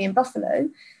economy in Buffalo?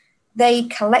 They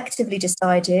collectively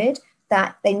decided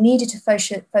that they needed to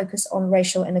focus on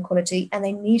racial inequality, and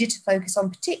they needed to focus on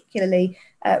particularly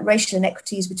racial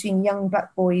inequities between young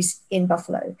Black boys in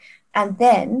Buffalo. And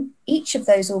then each of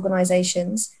those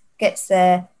organizations gets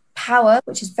their power,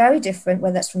 which is very different,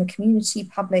 whether that's from a community,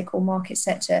 public or market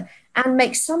sector, and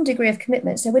makes some degree of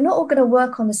commitment. So we're not all going to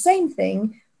work on the same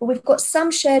thing, but we've got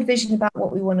some shared vision about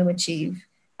what we want to achieve.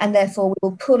 And therefore we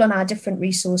will pull on our different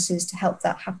resources to help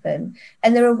that happen.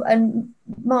 And there are, and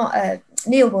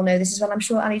Neil will know this as well, I'm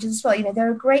sure Annie does as well, you know, there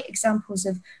are great examples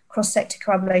of cross-sector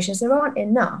collaborations. There aren't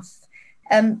enough,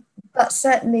 but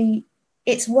certainly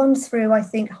it's won through, I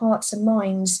think, hearts and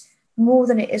minds more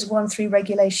than it is won through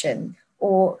regulation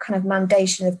or kind of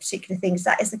mandation of particular things.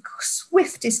 That is the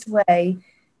swiftest way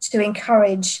to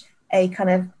encourage a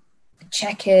kind of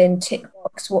check-in, tick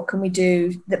box, what can we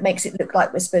do that makes it look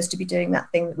like we're supposed to be doing that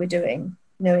thing that we're doing.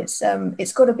 You know,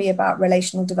 it's got to be about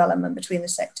relational development between the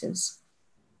sectors.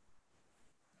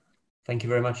 Thank you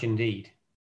very much indeed.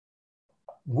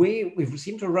 We've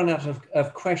seemed to run out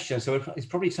of questions, so it's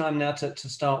probably time now to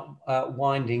start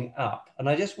winding up. And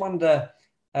I just wonder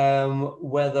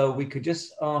whether we could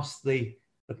just ask the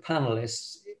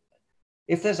panelists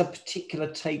if there's a particular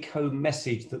take-home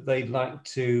message that they'd like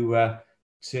to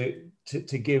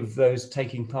give those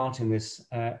taking part in this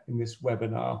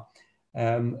webinar.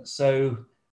 So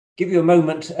give you a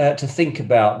moment to think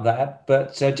about that,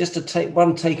 but just to take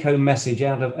one take-home message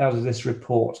out of this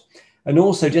report. And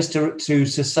also just to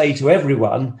say to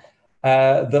everyone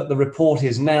that the report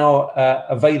is now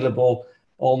available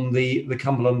on the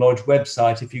Cumberland Lodge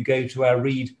website. If you go to our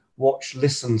Read, Watch,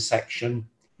 Listen section,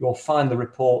 you'll find the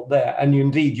report there. And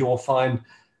indeed, you'll find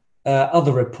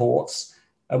other reports.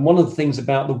 And one of the things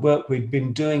about the work we've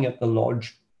been doing at the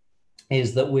Lodge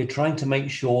is that we're trying to make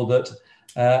sure that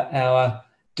our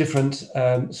different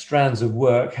strands of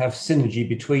work have synergy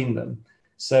between them.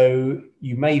 So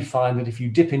you may find that if you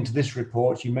dip into this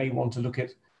report, you may want to look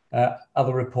at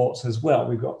other reports as well.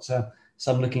 We've got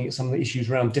some looking at some of the issues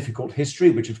around difficult history,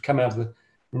 which have come out of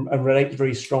and relate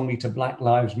very strongly to Black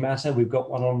Lives Matter. We've got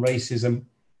one on racism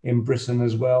in Britain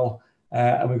as well.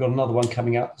 And we've got another one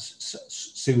coming out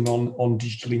soon on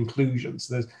digital inclusion.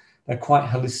 So they're quite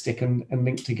holistic and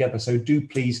linked together. So do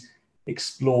please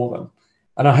explore them.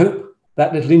 And I hope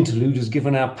that little interlude has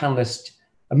given our panelists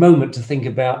a moment to think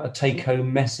about a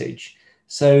take-home message.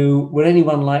 So would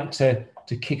anyone like to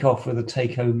to kick off with a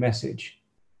take-home message?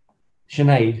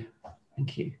 Sinead,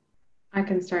 thank you. I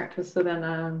can start just so then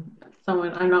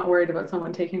I'm not worried about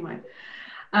someone taking mine.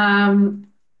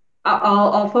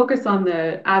 I'll focus on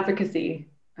the advocacy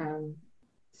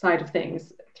side of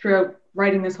things. Throughout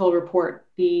writing this whole report,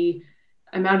 the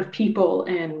amount of people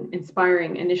and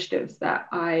inspiring initiatives that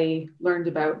I learned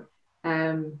about,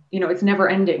 it's never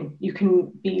ending. You can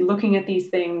be looking at these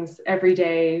things every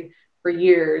day for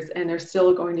years, and there's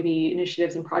still going to be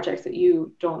initiatives and projects that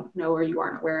you don't know or you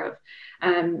aren't aware of.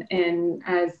 And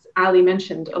as Ali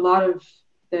mentioned, a lot of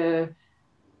the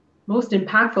most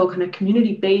impactful kind of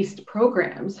community-based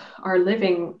programs are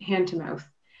living hand to mouth.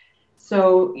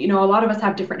 So, a lot of us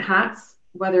have different hats,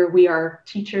 whether we are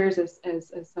teachers, as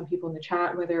some people in the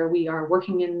chat, whether we are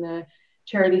working in the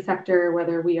charity sector,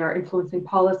 whether we are influencing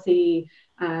policy,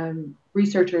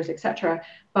 researchers, etc.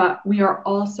 But we are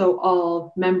also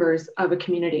all members of a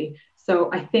community.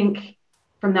 So I think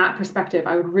from that perspective,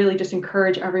 I would really just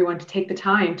encourage everyone to take the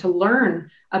time to learn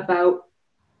about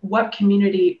what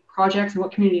community projects and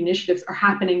what community initiatives are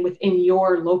happening within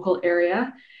your local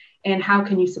area, and how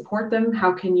can you support them?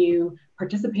 How can you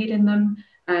participate in them?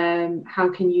 How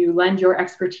can you lend your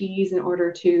expertise in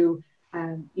order to,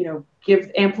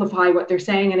 amplify what they're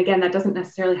saying? And again, that doesn't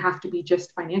necessarily have to be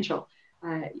just financial.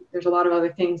 There's a lot of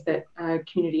other things that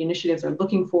community initiatives are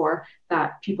looking for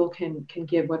that people can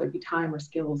give, whether it be time or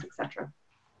skills, etc.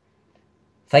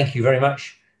 Thank you very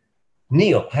much.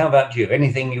 Neil, how about you?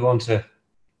 Anything you want to?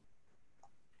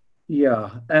 Yeah,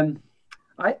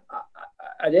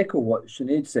 I'd echo what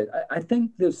Sinead said. I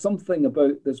think there's something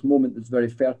about this moment that's very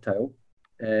fertile,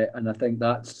 and I think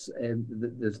that's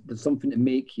there's something to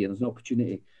make here. There's an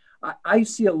opportunity. I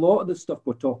see a lot of the stuff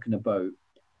we're talking about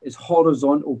is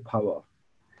horizontal power,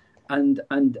 and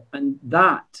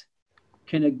that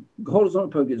kind of horizontal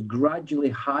power gets gradually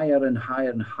higher and higher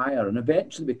and higher, and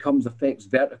eventually affects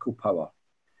vertical power.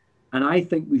 And I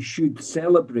think we should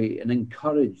celebrate and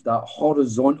encourage that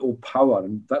horizontal power.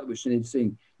 And that's what Sinead's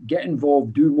saying, get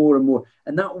involved, do more and more.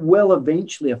 And that will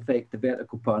eventually affect the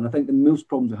vertical power. And I think the most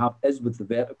problems we have is with the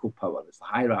vertical power. It's the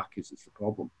hierarchies, it's the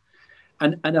problem.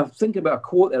 And I was thinking about a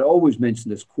quote that I always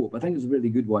mention this quote, but I think it's a really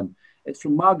good one. It's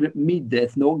from Margaret Mead, the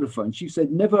ethnographer. And she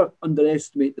said, never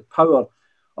underestimate the power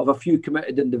of a few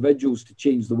committed individuals to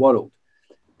change the world.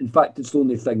 In fact, it's the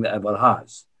only thing that ever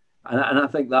has. And I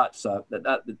think that's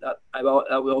that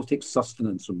we all take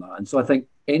sustenance from that. And so I think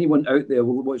anyone out there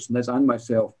watching this and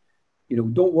myself,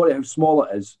 don't worry how small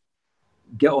it is,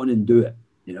 get on and do it,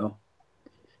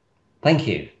 Thank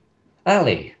you.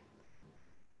 Ali.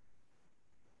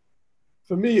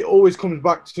 For me, it always comes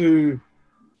back to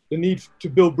the need to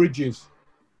build bridges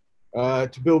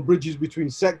between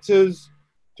sectors,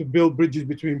 to build bridges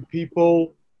between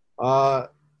people.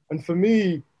 And for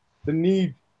me, the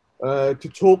need to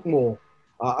talk more.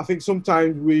 I think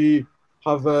sometimes we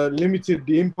have limited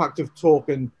the impact of talk,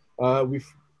 and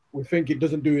we think it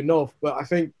doesn't do enough. But I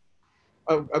think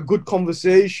a good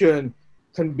conversation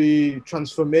can be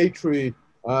transformatory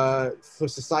for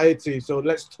society. So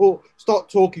let's start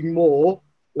talking more.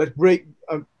 Let's break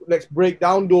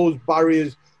down those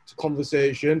barriers to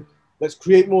conversation. Let's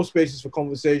create more spaces for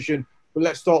conversation. But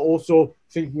let's start also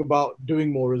thinking about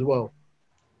doing more as well.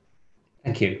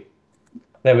 Thank you.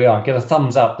 There we are. Get a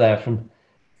thumbs up there from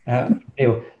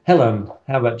Neil. Helen,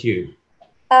 how about you?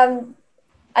 I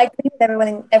agree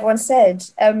with everyone said.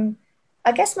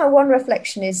 I guess my one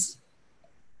reflection is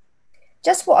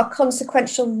just what a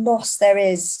consequential loss there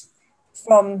is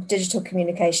from digital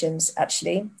communications,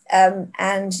 actually.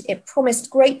 And it promised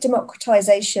great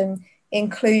democratization,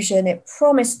 inclusion. It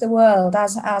promised the world,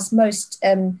 as most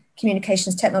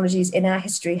communications technologies in our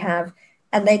history have,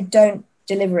 and they don't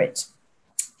deliver it.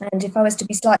 And if I was to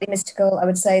be slightly mystical, I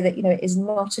would say that, it is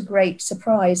not a great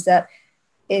surprise that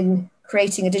in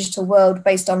creating a digital world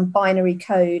based on binary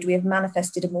code, we have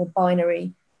manifested a more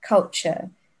binary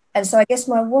culture. And so I guess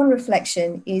my one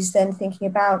reflection is then thinking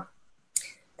about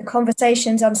the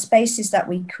conversations and spaces that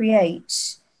we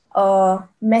create are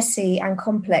messy and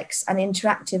complex and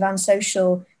interactive and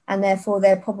social, and therefore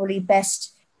they're probably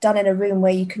best done in a room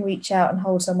where you can reach out and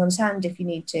hold someone's hand if you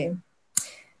need to.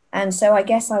 And so I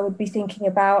guess I would be thinking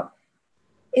about,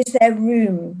 is there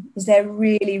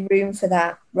really room for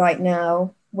that right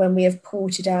now when we have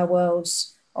ported our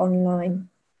worlds online?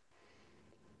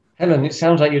 Helen, it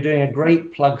sounds like you're doing a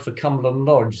great plug for Cumberland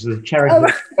Lodge, the charity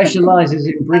that specialises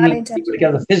in bringing people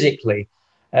together physically.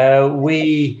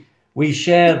 We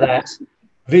share that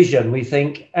vision. We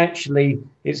think actually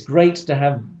it's great to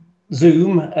have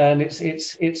Zoom and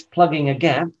it's plugging a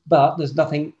gap, but there's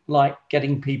nothing like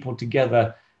getting people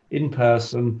together in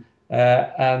person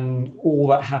and all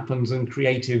that happens and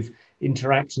creative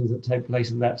interactions that take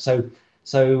place in that. So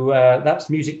that's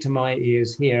music to my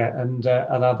ears here and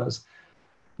others.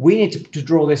 We need to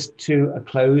draw this to a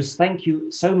close. Thank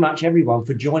you so much, everyone,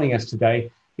 for joining us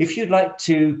today. If you'd like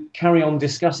to carry on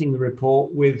discussing the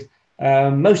report with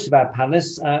most of our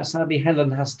panelists, sadly,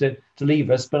 Helen has to leave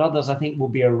us, but others I think will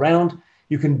be around.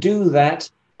 You can do that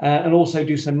and also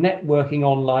do some networking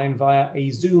online via a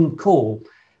Zoom call.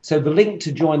 So the link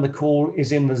to join the call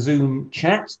is in the Zoom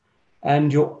chat,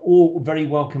 and you're all very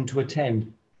welcome to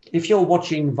attend. If you're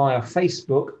watching via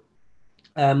Facebook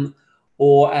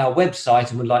or our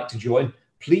website and would like to join,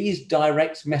 please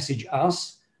direct message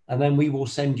us, and then we will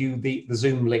send you the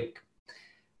Zoom link.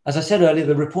 As I said earlier,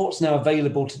 the report's now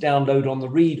available to download on the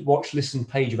Read, Watch, Listen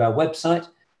page of our website.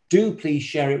 Do please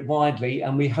share it widely,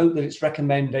 and we hope that its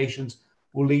recommendations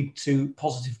will lead to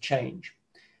positive change.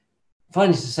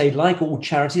 Finally, to say, like all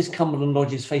charities, Cumberland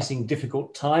Lodge is facing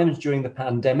difficult times during the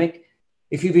pandemic.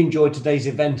 If you've enjoyed today's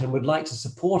event and would like to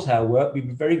support our work, we'd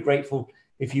be very grateful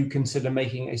if you consider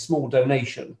making a small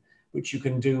donation, which you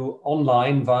can do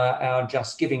online via our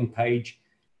Just Giving page,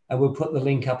 and we'll put the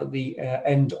link up at the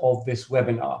end of this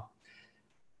webinar.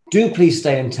 Do please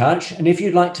stay in touch, and if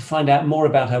you'd like to find out more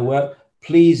about our work,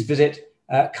 please visit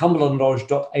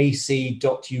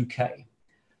cumberlandlodge.ac.uk.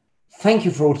 Thank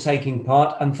you for all taking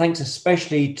part, and thanks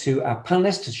especially to our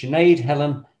panelists, to Sinead,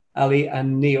 Helen, Ali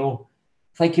and Neil.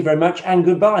 Thank you very much and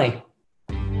goodbye.